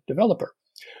by the developer.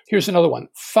 Here's another one.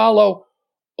 Follow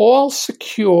all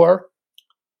secure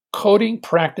coding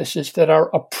practices that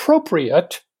are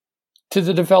appropriate to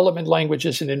the development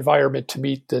languages and environment to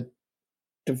meet the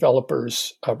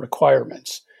developer's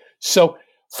requirements. So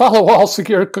follow all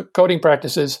secure coding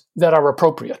practices that are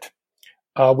appropriate,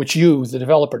 which you, the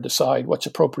developer, decide what's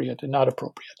appropriate and not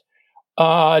appropriate.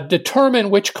 Determine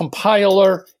which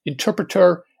compiler,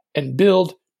 interpreter, and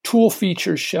build tool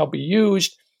features shall be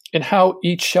used, and how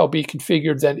each shall be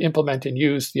configured, then implement and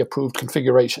use the approved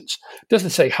configurations. It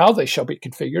doesn't say how they shall be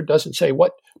configured, doesn't say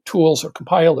what tools or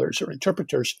compilers or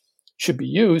interpreters should be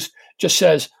used, just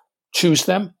says choose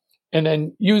them and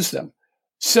then use them.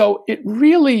 So it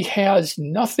really has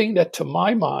nothing that, to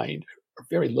my mind, or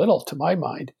very little to my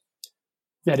mind,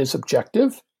 that is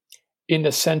objective in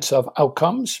the sense of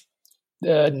outcomes,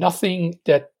 nothing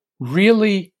that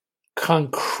really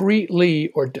concretely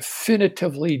or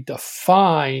definitively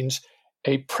defines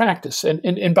a practice.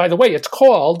 And by the way, it's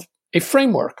called a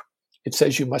framework. It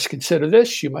says you must consider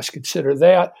this, you must consider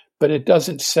that, but it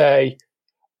doesn't say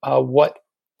what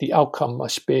the outcome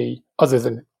must be other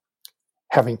than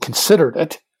having considered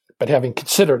it. But having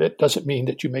considered it doesn't mean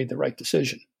that you made the right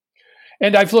decision.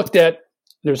 And I've looked at,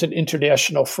 there's an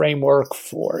international framework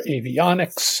for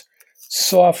avionics,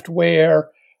 software.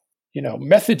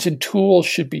 Methods and tools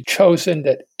should be chosen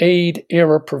that aid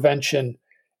error prevention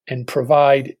and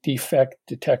provide defect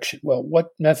detection. Well, what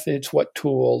methods, what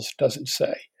tools, doesn't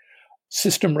say.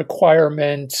 System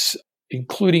requirements,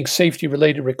 including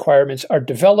safety-related requirements, are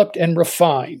developed and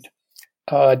refined.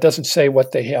 It doesn't say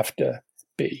what they have to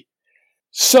be.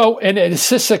 So, and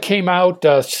CISA came out,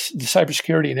 the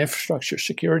Cybersecurity and Infrastructure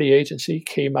Security Agency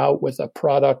came out with a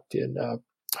product in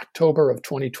October of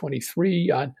 2023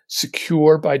 on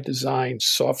secure by design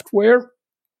software.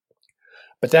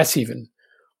 But that's even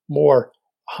more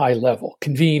high level.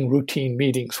 Convene routine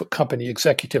meetings with company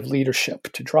executive leadership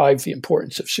to drive the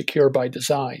importance of secure by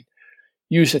design.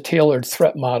 Use a tailored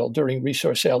threat model during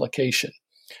resource allocation.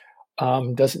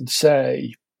 Doesn't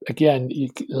say, again,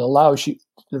 it allows you,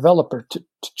 the developer, to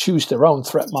choose their own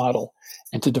threat model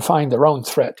and to define their own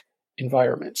threat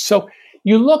environment. So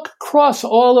you look across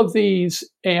all of these,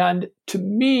 and to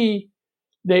me,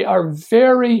 they are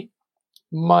very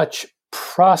much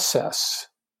process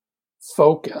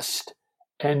focused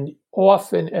and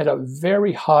often at a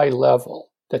very high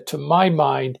level that, to my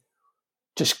mind,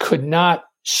 just could not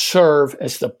serve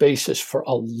as the basis for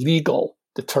a legal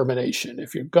determination.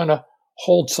 If you're going to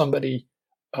hold somebody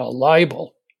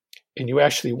liable, and you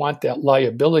actually want that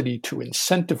liability to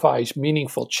incentivize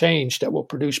meaningful change that will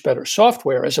produce better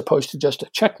software, as opposed to just a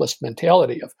checklist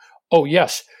mentality of, oh,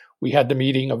 yes, we had the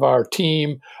meeting of our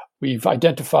team, we've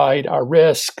identified our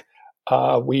risk,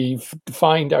 we've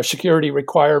defined our security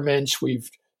requirements,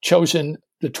 we've chosen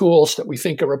the tools that we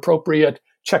think are appropriate,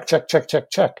 check, check, check,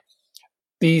 check, check.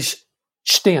 These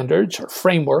standards or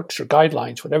frameworks or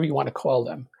guidelines, whatever you want to call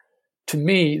them, to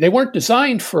me, they weren't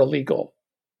designed for a legal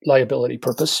liability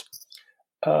purpose.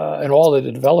 And all of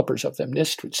the developers of them,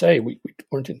 NIST would say, we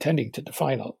weren't intending to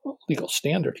define a legal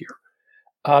standard here.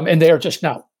 And they are just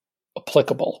not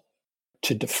applicable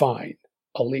to define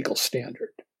a legal standard.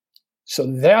 So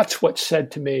that's what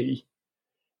said to me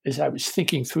as I was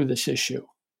thinking through this issue.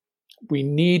 We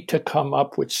need to come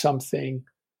up with something,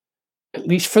 at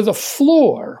least for the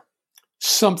floor,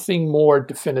 something more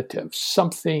definitive,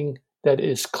 something that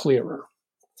is clearer,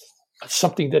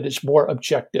 something that is more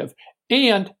objective.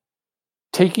 And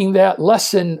taking that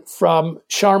lesson from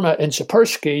Sharma and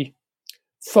Sapersky,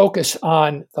 focus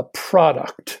on the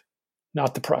product,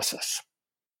 not the process.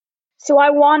 So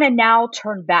I want to now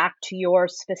turn back to your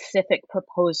specific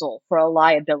proposal for a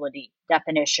liability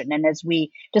definition. And as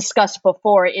we discussed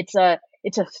before, it's a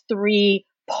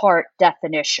 3-part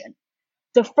definition.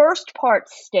 The first part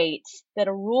states that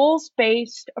a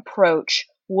rules-based approach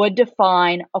would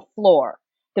define a floor,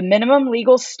 the minimum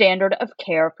legal standard of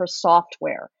care for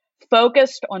software,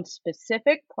 focused on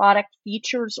specific product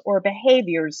features or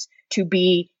behaviors to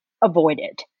be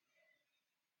avoided.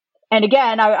 And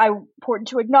again, important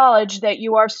to acknowledge that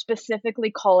you are specifically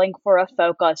calling for a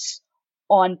focus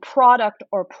on product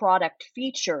or product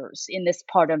features in this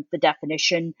part of the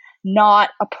definition, not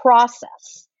a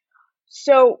process.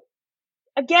 So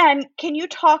again, can you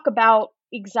talk about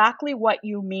exactly what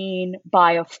you mean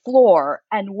by a floor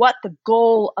and what the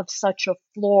goal of such a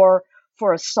floor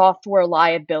for a software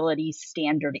liability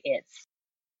standard is?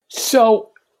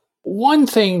 So one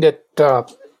thing that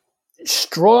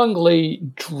strongly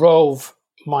drove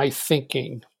my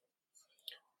thinking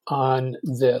on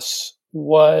this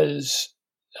was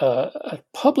a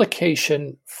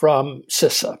publication from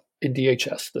CISA in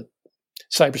DHS, the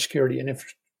Cybersecurity and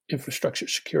Infrastructure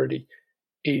Security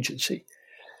Agency.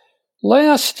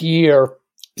 Last year,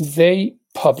 they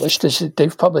published, as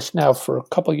they've published now for a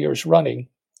couple of years running,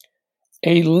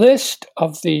 a list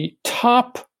of the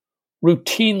top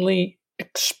routinely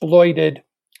exploited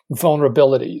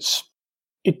vulnerabilities.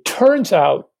 It turns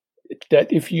out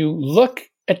that if you look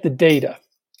at the data,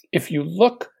 if you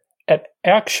look at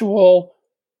actual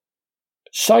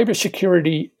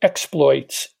cybersecurity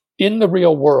exploits in the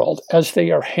real world, as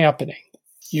they are happening,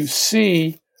 you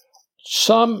see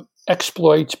some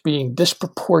exploits being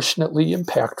disproportionately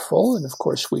impactful. And of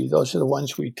course, those are the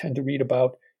ones we tend to read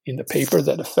about in the paper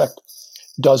that affect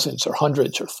dozens or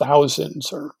hundreds or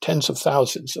thousands or tens of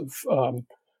thousands of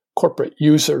corporate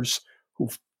users who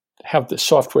have this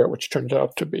software, which turns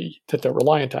out to be that they're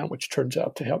reliant on, which turns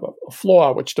out to have a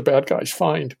flaw, which the bad guys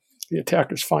find, the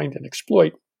attackers find and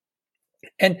exploit.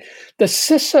 And the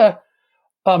CISA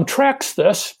tracks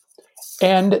this,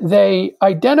 and they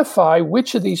identify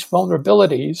which of these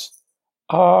vulnerabilities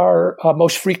are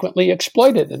most frequently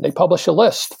exploited, and they publish a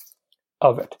list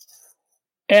of it.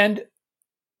 And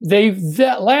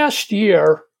last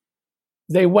year,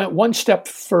 they went one step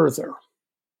further,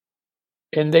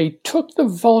 and they took the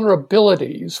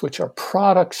vulnerabilities, which are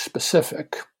product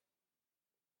specific,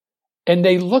 and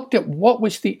they looked at what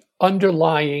was the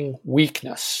underlying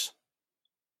weakness.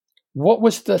 What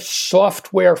was the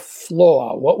software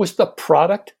flaw? What was the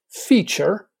product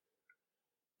feature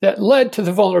that led to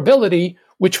the vulnerability,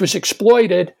 which was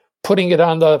exploited, putting it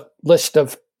on the list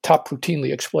of top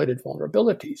routinely exploited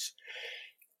vulnerabilities?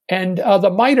 And the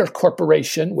MITRE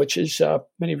Corporation, which is,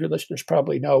 many of your listeners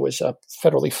probably know, is a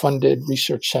federally funded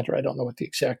research center. I don't know what the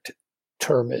exact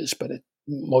term is, but it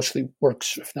mostly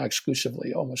works, if not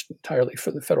exclusively, almost entirely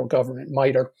for the federal government,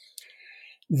 MITRE.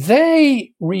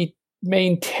 They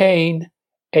maintain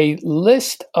a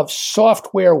list of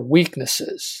software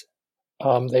weaknesses.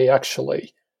 They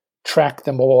actually track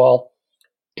them all,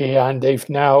 and they've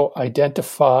now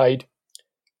identified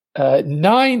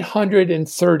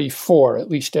 934, at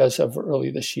least as of early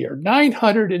this year,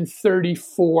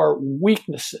 934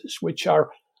 weaknesses, which are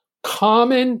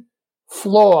common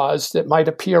flaws that might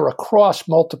appear across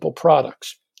multiple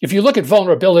products. If you look at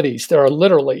vulnerabilities, there are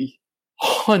literally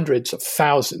hundreds of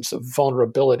thousands of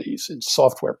vulnerabilities in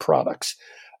software products.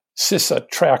 CISA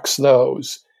tracks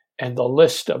those, and the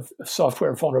list of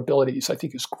software vulnerabilities, I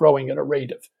think, is growing at a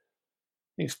rate of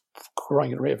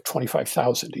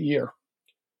 25,000 a year.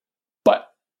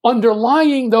 But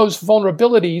underlying those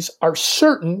vulnerabilities are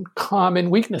certain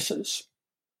common weaknesses.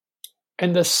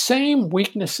 And the same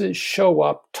weaknesses show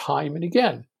up time and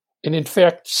again. And in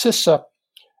fact,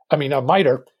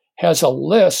 MITRE has a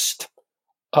list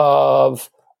of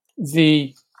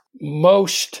the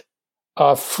most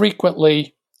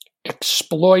frequently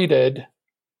exploited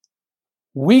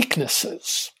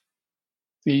weaknesses,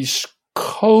 these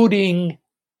coding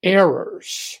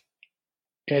errors.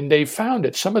 And they found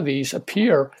that some of these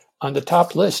appear on the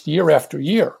top list year after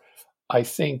year. I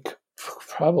think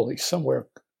probably somewhere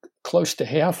close to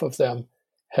half of them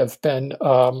have been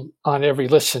on every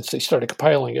list since they started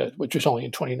compiling it, which was only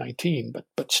in 2019.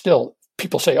 But still,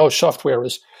 people say, oh, software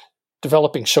is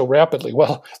developing so rapidly.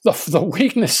 Well, the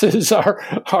weaknesses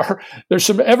are there's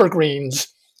some evergreens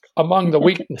among the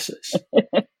weaknesses.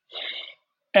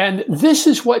 And this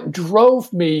is what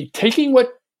drove me, taking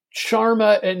what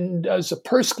Sharma and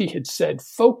Zapersky had said,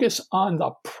 focus on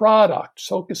the product,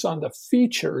 focus on the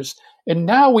features. And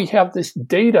now we have this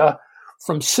data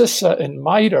from CISA and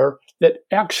MITRE that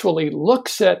actually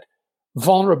looks at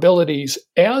vulnerabilities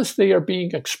as they are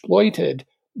being exploited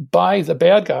by the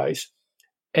bad guys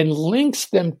and links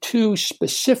them to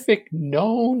specific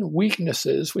known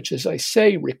weaknesses, which, as I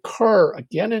say, recur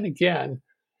again and again.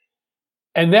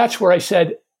 And that's where I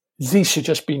said, these should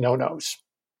just be no-nos.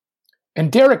 And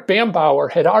Derek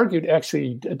Bambauer had argued,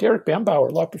 Derek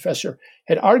Bambauer, law professor,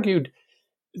 had argued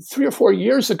 3 or 4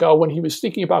 years ago when he was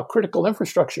thinking about critical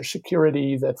infrastructure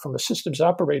security that from a systems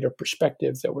operator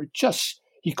perspective, that were just,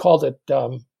 he called it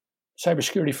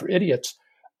cybersecurity for idiots.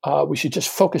 We should just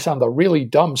focus on the really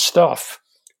dumb stuff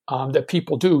that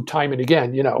people do time and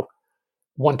again,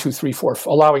 1, 2, 3, 4,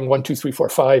 allowing 1, 2, 3, 4,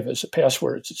 5 as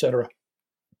passwords, et cetera.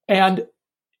 And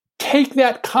take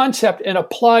that concept and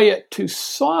apply it to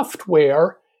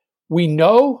software. We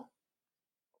know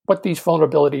what these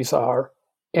vulnerabilities are,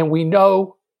 and we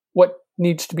know what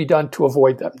needs to be done to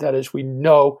avoid them. That is, we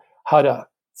know how to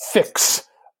fix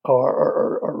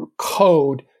or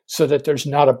code so that there's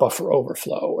not a buffer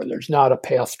overflow or there's not a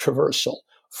path traversal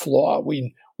flaw.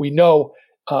 We know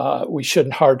we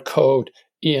shouldn't hard code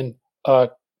in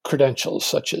credentials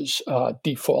such as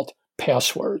default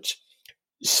passwords.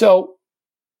 So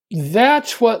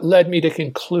that's what led me to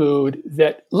conclude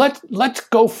that let's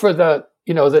go for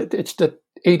it's the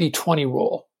 80-20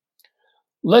 rule.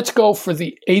 Let's go for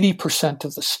the 80%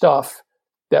 of the stuff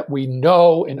that we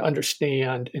know and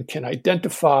understand and can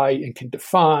identify and can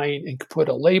define and can put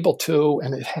a label to,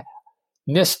 and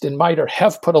NIST and MITRE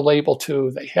have put a label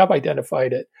to, they have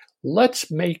identified it.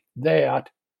 Let's make that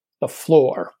the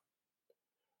floor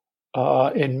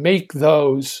and make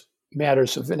those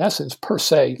matters of, in essence, per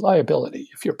se liability.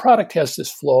 If your product has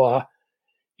this flaw,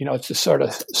 it's to sort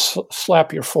of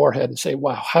slap your forehead and say,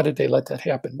 wow, how did they let that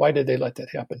happen? Why did they let that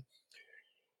happen?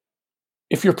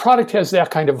 If your product has that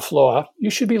kind of a flaw,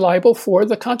 you should be liable for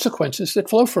the consequences that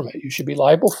flow from it. You should be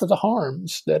liable for the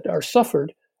harms that are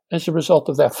suffered as a result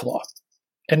of that flaw.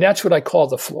 And that's what I call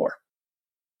the floor.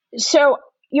 So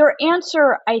your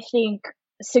answer, I think,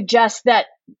 suggests that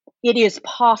it is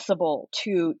possible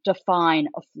to define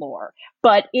a floor,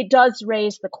 but it does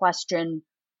raise the question,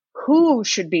 who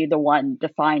should be the one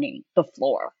defining the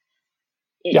floor?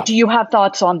 Yeah. Do you have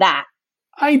thoughts on that?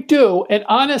 I do. And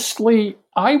honestly,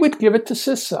 I would give it to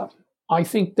CISA. I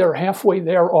think they're halfway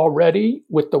there already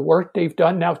with the work they've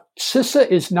done. Now,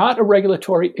 CISA is not a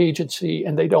regulatory agency,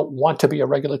 and they don't want to be a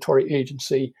regulatory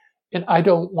agency. And I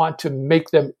don't want to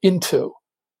make them into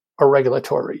a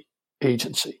regulatory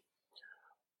agency.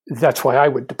 That's why I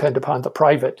would depend upon the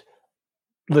private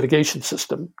litigation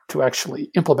system to actually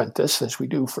implement this, as we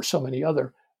do for so many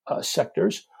other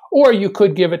sectors. Or you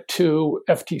could give it to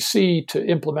FTC to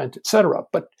implement, et cetera.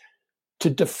 But to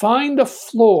define the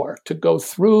floor, to go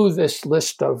through this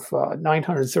list of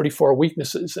 934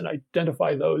 weaknesses and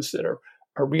identify those that are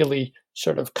really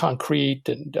sort of concrete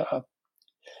and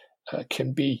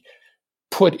can be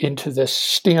put into this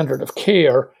standard of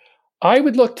care, I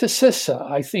would look to CISA.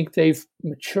 I think they've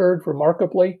matured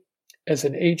remarkably as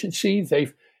an agency.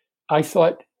 I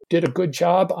thought, did a good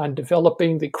job on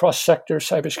developing the cross-sector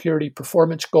cybersecurity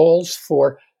performance goals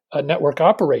for network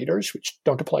operators, which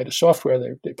don't apply to software.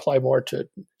 They apply more to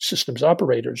systems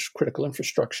operators, critical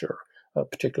infrastructure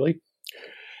particularly.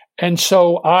 And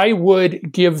so I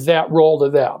would give that role to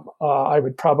them. I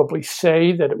would probably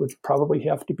say that it would probably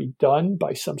have to be done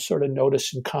by some sort of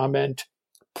notice and comment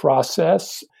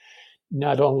process,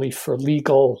 not only for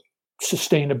legal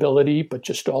sustainability, but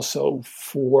just also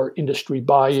for industry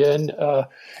buy-in.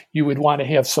 You would want to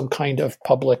have some kind of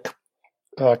public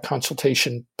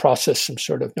consultation process, some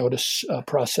sort of notice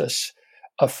process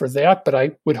for that. But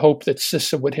I would hope that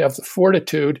CISA would have the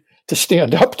fortitude to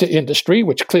stand up to industry,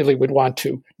 which clearly would want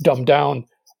to dumb down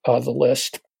the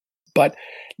list. But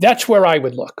that's where I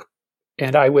would look.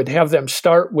 And I would have them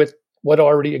start with what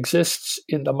already exists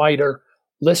in the MITRE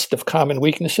list of common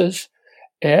weaknesses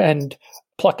and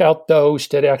pluck out those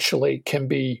that actually can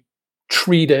be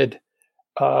treated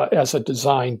as a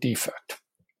design defect.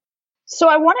 So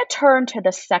I want to turn to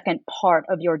the second part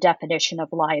of your definition of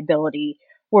liability,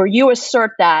 where you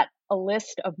assert that a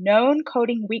list of known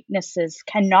coding weaknesses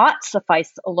cannot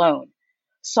suffice alone.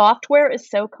 Software is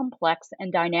so complex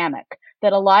and dynamic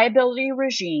that a liability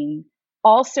regime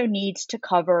also needs to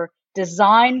cover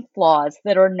design flaws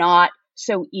that are not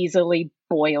so easily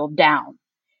boiled down.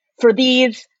 For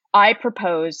these, I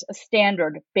propose a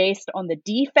standard based on the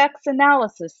defects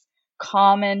analysis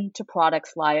common to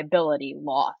products liability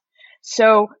law.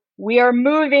 So we are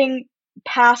moving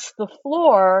past the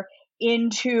floor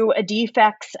into a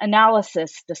defects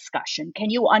analysis discussion. Can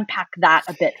you unpack that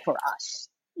a bit for us?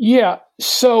 Yeah.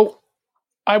 So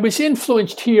I was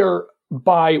influenced here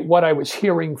by what I was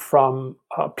hearing from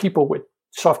people with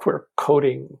software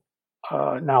coding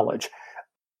knowledge.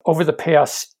 Over the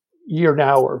past year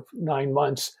now or 9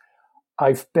 months,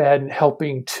 I've been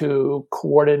helping to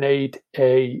coordinate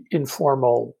a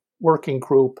informal working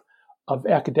group of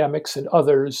academics and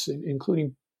others,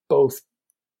 including both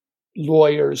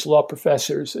lawyers, law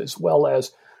professors, as well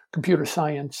as computer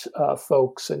science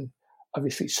folks, and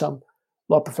obviously some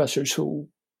law professors who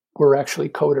were actually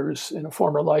coders in a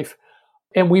former life.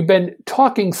 And we've been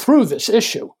talking through this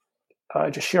issue,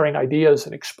 just sharing ideas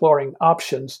and exploring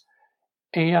options.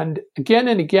 And again,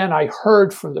 I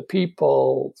heard from the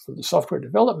people from the software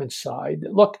development side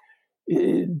that, look,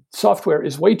 software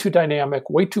is way too dynamic,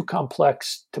 way too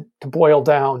complex to boil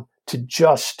down to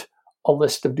just a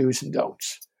list of do's and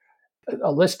don'ts.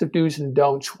 A list of do's and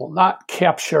don'ts will not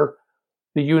capture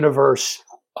the universe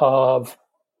of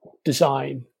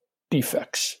design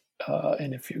defects.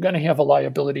 And if you're going to have a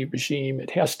liability regime,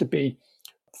 it has to be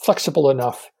flexible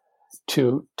enough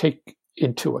to take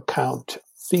into account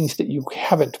things that you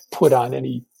haven't put on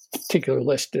any particular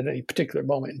list at any particular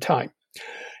moment in time.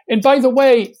 And by the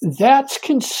way, that's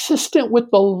consistent with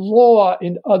the law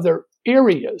in other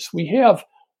areas. We have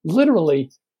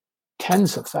literally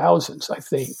tens of thousands, I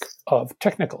think, of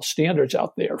technical standards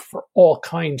out there for all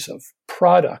kinds of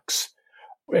products,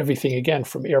 everything, again,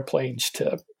 from airplanes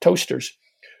to toasters.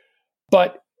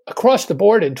 But across the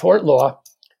board in tort law,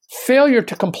 failure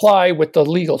to comply with the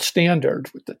legal standard,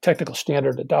 with the technical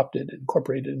standard adopted and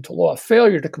incorporated into law,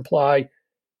 failure to comply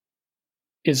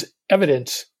is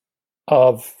evidence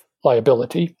of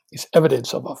liability, is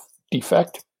evidence of a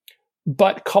defect.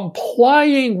 But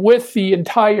complying with the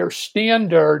entire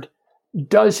standard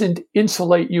doesn't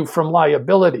insulate you from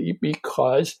liability,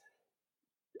 because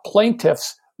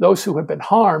plaintiffs, those who have been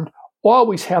harmed,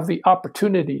 always have the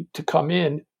opportunity to come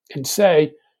in and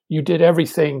say, you did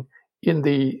everything in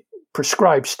the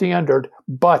prescribed standard,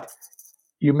 but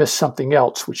you missed something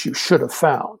else which you should have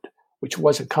found, which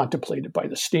wasn't contemplated by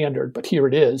the standard, but here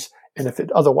it is. And if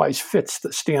it otherwise fits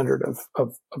the standard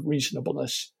of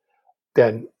reasonableness,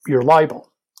 then you're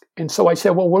liable. And so I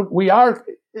said, well,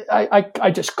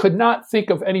 I just could not think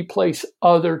of any place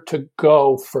other to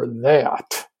go for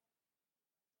that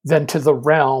than to the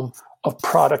realm of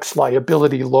products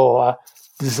liability law,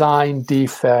 design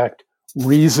defect,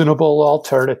 reasonable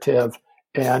alternative,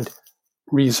 and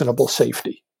reasonable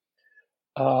safety.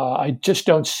 I just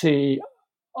don't see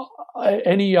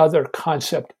any other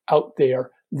concept out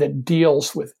there that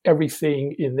deals with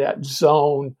everything in that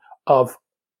zone of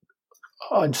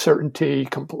uncertainty,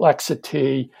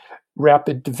 complexity,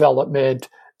 rapid development,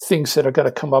 things that are going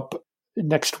to come up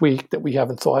next week that we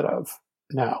haven't thought of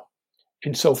now.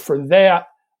 And so for that,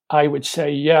 I would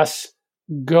say, yes,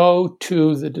 go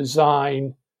to the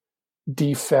design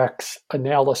defects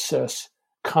analysis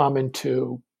common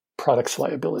to products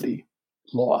liability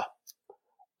law,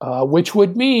 which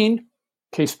would mean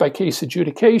case-by-case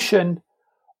adjudication,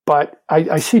 but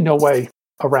I see no way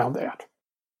around that.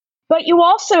 But you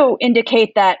also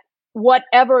indicate that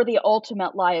whatever the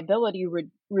ultimate liability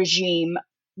regime,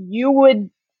 you would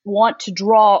want to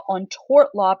draw on tort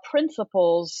law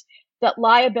principles that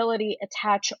liability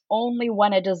attach only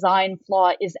when a design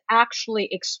flaw is actually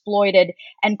exploited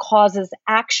and causes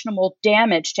actionable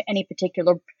damage to any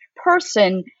particular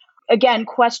person. Again,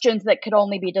 questions that could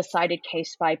only be decided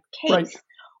case by case. Right.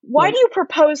 Why do you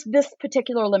propose this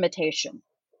particular limitation?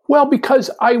 Well, because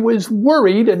I was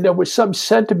worried, and there was some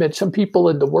sentiment, some people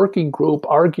in the working group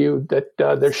argued that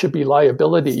there should be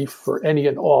liability for any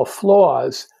and all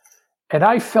flaws. And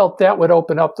I felt that would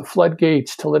open up the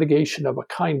floodgates to litigation of a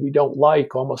kind we don't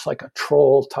like, almost like a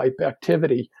troll type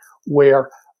activity, where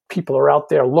people are out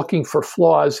there looking for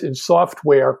flaws in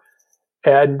software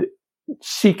and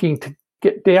seeking to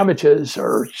get damages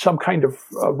or some kind of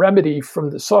remedy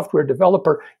from the software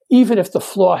developer, even if the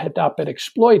flaw had not been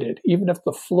exploited, even if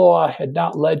the flaw had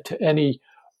not led to any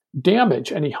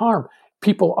damage, any harm.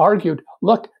 People argued,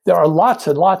 look, there are lots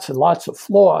and lots and lots of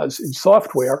flaws in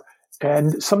software,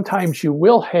 and sometimes you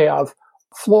will have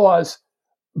flaws,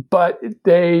 but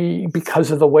they, because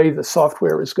of the way the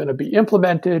software is going to be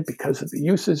implemented, because of the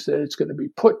uses that it's going to be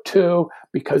put to,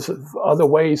 because of other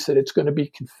ways that it's going to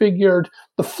be configured,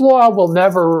 the flaw will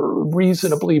never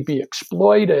reasonably be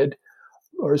exploited,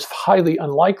 or is highly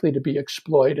unlikely to be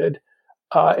exploited.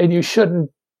 And you shouldn't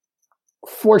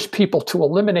force people to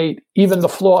eliminate even the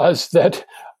flaws that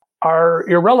are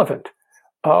irrelevant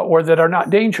or that are not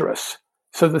dangerous.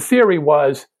 So the theory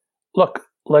was, look,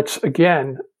 let's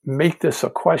again make this a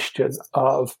question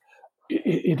of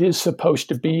it is supposed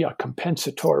to be a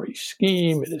compensatory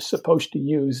scheme. It is supposed to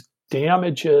use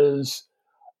damages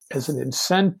as an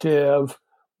incentive,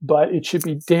 but it should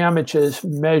be damages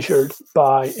measured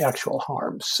by actual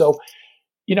harms. So,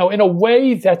 in a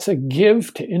way, that's a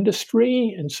give to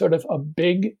industry and sort of a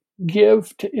big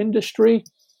give to industry.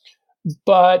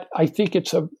 But I think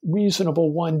it's a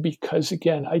reasonable one because,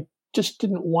 again, I just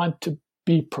didn't want to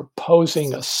be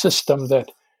proposing a system that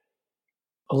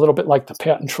a little bit like the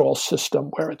patent troll system,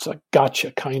 where it's a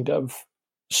gotcha kind of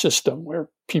system where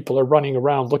people are running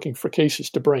around looking for cases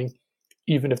to bring,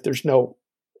 even if there's no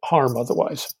harm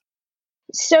otherwise.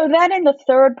 So then in the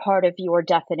third part of your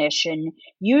definition,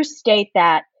 you state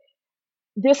that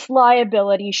this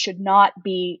liability should not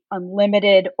be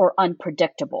unlimited or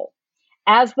unpredictable.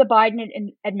 As the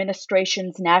Biden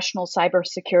administration's national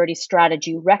cybersecurity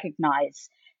strategy recognized,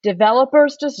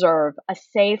 developers deserve a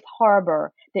safe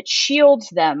harbor that shields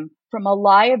them from a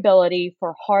liability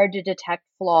for hard-to-detect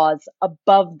flaws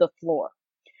above the floor.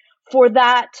 For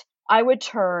that, I would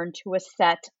turn to a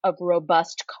set of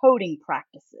robust coding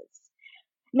practices.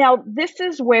 Now, this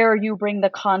is where you bring the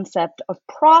concept of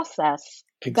process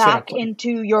back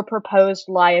into your proposed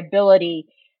liability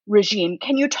regime.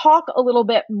 Can you talk a little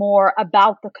bit more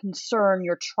about the concern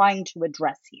you're trying to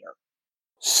address here?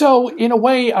 So, in a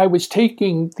way, I was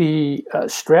taking the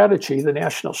strategy, the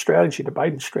national strategy, the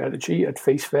Biden strategy, at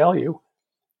face value.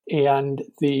 And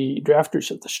the drafters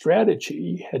of the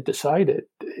strategy had decided,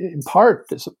 in part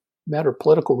as a matter of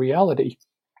political reality,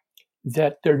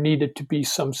 that there needed to be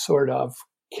some sort of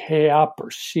cap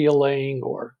or ceiling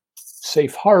or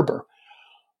safe harbor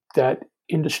that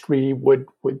industry would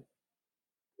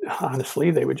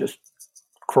honestly, they would just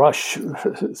crush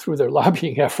through their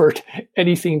lobbying effort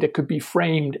anything that could be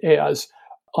framed as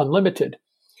unlimited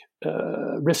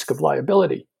risk of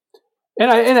liability.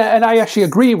 And I actually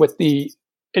agree with the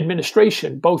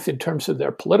administration, both in terms of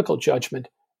their political judgment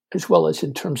as well as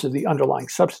in terms of the underlying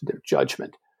substantive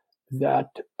judgment, that,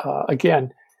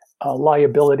 again,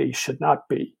 liability should not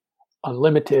be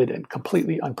unlimited and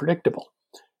completely unpredictable.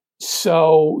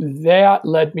 So that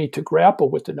led me to grapple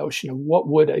with the notion of what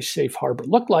would a safe harbor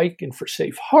look like. And for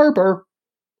safe harbor,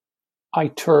 I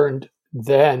turned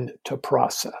then to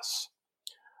process.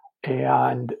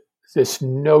 And this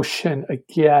notion,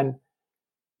 again,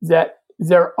 that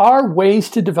there are ways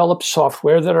to develop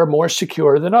software that are more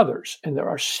secure than others. And there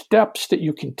are steps that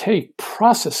you can take,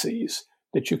 processes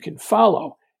that you can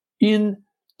follow in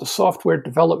the software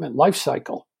development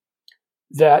lifecycle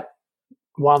that,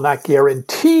 while not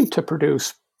guaranteed to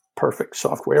produce perfect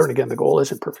software, and again, the goal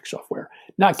isn't perfect software,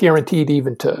 not guaranteed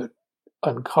even to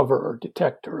uncover or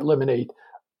detect or eliminate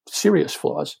serious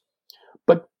flaws,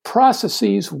 but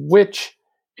processes which,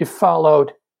 if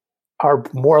followed, are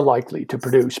more likely to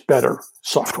produce better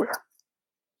software.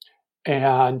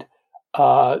 And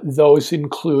those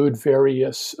include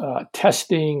various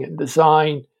testing and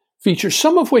design features,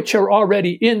 some of which are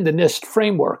already in the NIST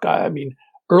framework. I mean,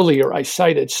 earlier I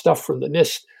cited stuff from the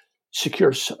NIST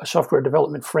Secure Software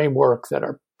Development Framework that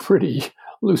are pretty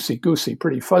loosey-goosey,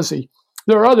 pretty fuzzy.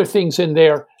 There are other things in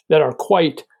there that are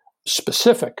quite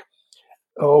specific.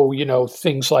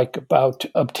 Things like about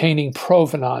obtaining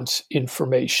provenance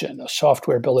information, a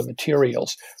software bill of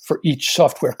materials for each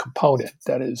software component.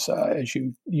 That is, as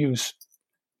you use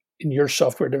in your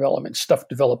software development, stuff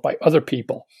developed by other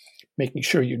people, making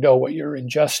sure you know what you're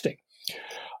ingesting.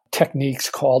 Techniques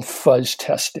called fuzz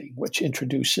testing, which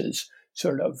introduces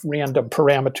sort of random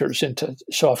parameters into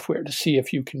software to see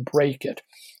if you can break it.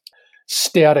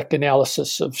 Static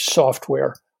analysis of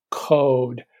software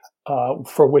code,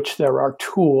 for which there are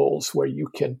tools where you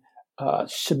can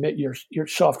submit your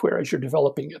software as you're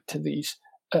developing it to these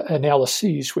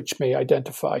analyses, which may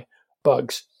identify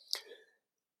bugs.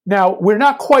 Now, we're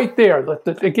not quite there.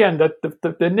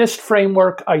 The NIST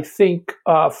framework, I think,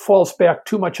 falls back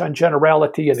too much on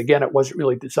generality. And again, it wasn't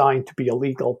really designed to be a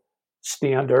legal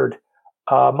standard.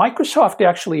 Microsoft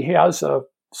actually has a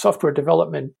software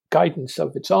development guidance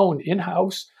of its own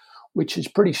in-house, which is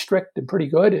pretty strict and pretty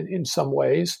good in some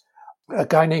ways. A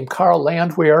guy named Carl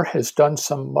Landwehr has done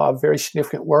some very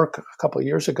significant work a couple of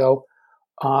years ago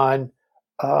on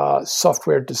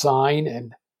software design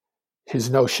and his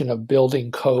notion of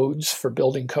building codes for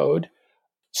building code.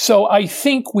 So I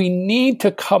think we need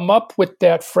to come up with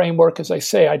that framework. As I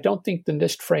say, I don't think the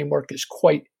NIST framework is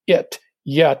quite it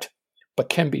yet, but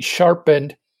can be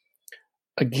sharpened.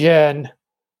 Again,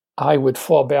 I would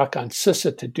fall back on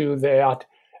CISA to do that.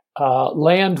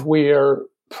 Landwehr,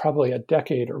 probably a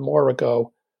decade or more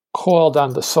ago, called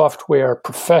on the software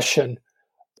profession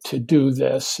to do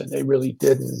this, and they really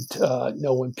didn't.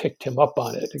 No one picked him up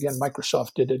on it. Again,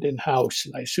 Microsoft did it in-house,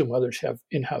 and I assume others have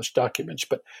in-house documents,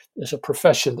 but as a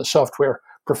profession, the software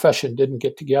profession didn't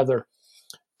get together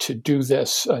to do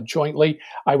this jointly.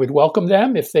 I would welcome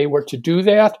them if they were to do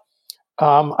that.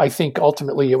 I think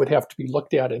ultimately it would have to be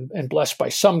looked at and blessed by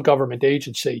some government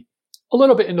agency, a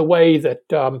little bit in the way that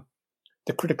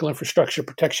the critical infrastructure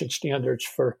protection standards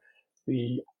for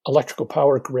the electrical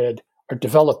power grid are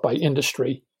developed by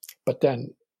industry, but then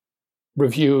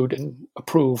reviewed and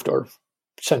approved or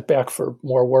sent back for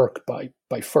more work by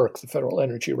FERC, the Federal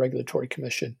Energy Regulatory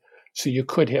Commission. So you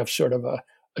could have sort of a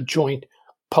joint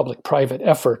public-private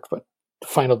effort, but the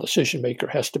final decision maker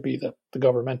has to be the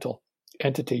governmental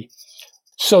entity.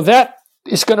 So that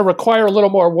is going to require a little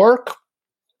more work.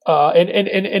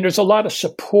 And there's a lot of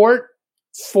support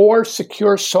for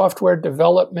secure software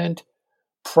development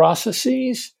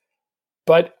processes,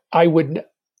 but I would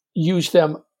use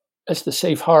them as the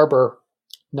safe harbor,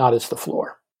 not as the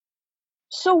floor.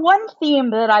 So one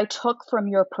theme that I took from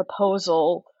your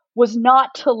proposal was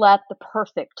not to let the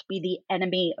perfect be the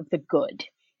enemy of the good.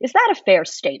 Is that a fair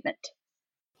statement?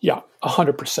 Yeah,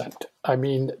 100%. I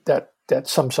mean, that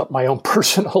sums up my own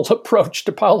personal approach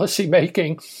to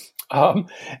policymaking.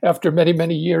 After many,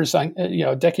 many years,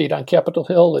 a decade on Capitol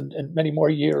Hill and many more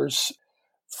years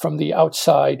from the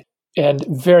outside, and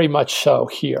very much so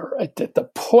here. The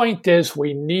point is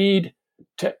we need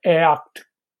to act,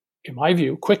 in my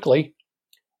view, quickly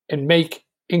and make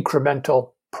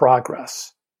incremental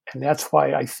progress. And that's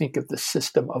why I think of the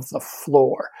system of the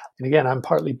floor. And again, I'm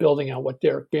partly building on what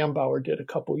Derek Bambauer did a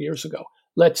couple years ago.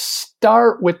 Let's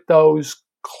start with those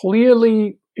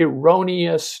clearly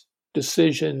erroneous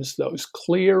decisions, those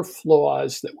clear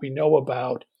flaws that we know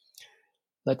about,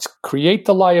 Let's create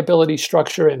the liability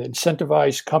structure and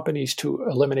incentivize companies to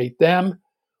eliminate them.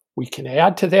 We can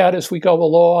add to that as we go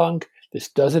along. This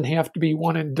doesn't have to be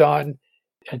one and done.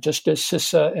 And just as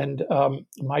CISA and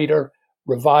MITRE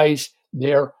revise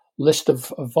their list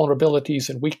of vulnerabilities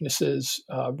and weaknesses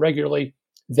regularly,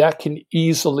 that can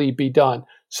easily be done.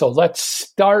 So let's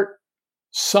start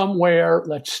somewhere.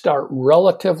 Let's start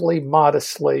relatively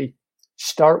modestly.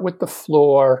 Start with the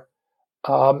floor.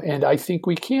 And I think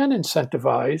we can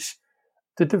incentivize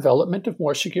the development of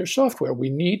more secure software. We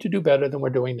need to do better than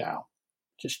we're doing now.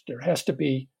 Just there has to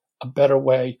be a better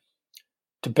way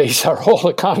to base our whole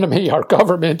economy, our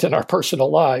government, and our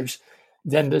personal lives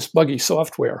than this buggy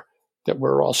software that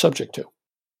we're all subject to.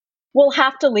 We'll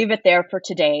have to leave it there for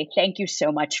today. Thank you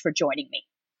so much for joining me.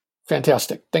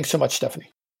 Fantastic. Thanks so much,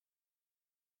 Stephanie.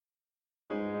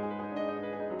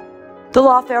 The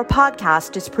Lawfare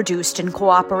podcast is produced in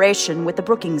cooperation with the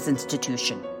Brookings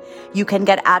Institution. You can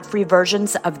get ad-free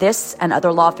versions of this and other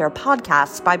Lawfare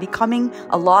podcasts by becoming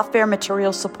a Lawfare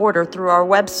material supporter through our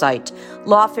website,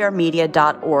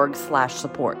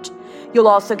 lawfaremedia.org/support. You'll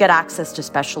also get access to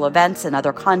special events and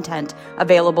other content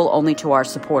available only to our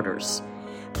supporters.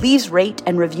 Please rate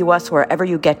and review us wherever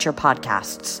you get your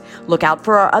podcasts. Look out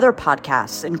for our other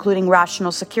podcasts, including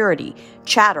Rational Security,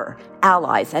 Chatter,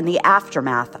 Allies, and The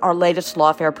Aftermath, our latest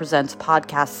Lawfare Presents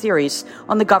podcast series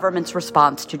on the government's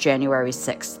response to January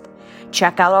 6th.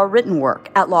 Check out our written work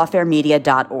at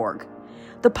lawfaremedia.org.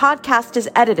 The podcast is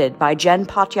edited by Jen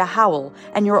Patja Howell,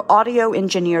 and your audio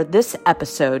engineer this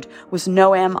episode was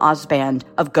Noam Osband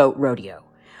of Goat Rodeo.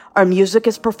 Our music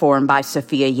is performed by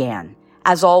Sophia Yan.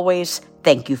 As always,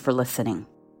 thank you for listening.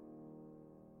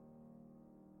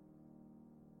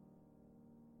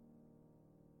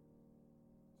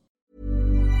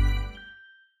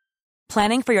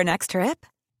 Planning for your next trip?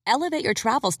 Elevate your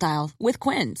travel style with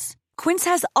Quince. Quince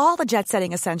has all the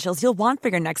jet-setting essentials you'll want for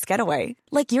your next getaway,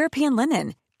 like European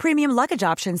linen, premium luggage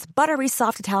options, buttery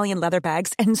soft Italian leather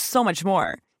bags, and so much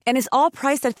more. And is all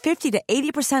priced at 50 to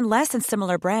 80% less than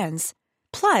similar brands.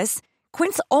 Plus,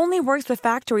 Quince only works with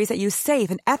factories that use safe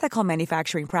and ethical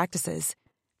manufacturing practices.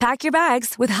 Pack your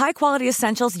bags with high-quality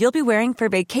essentials you'll be wearing for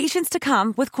vacations to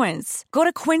come with Quince. Go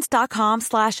to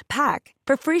quince.com/pack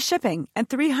for free shipping and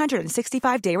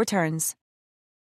 365-day returns.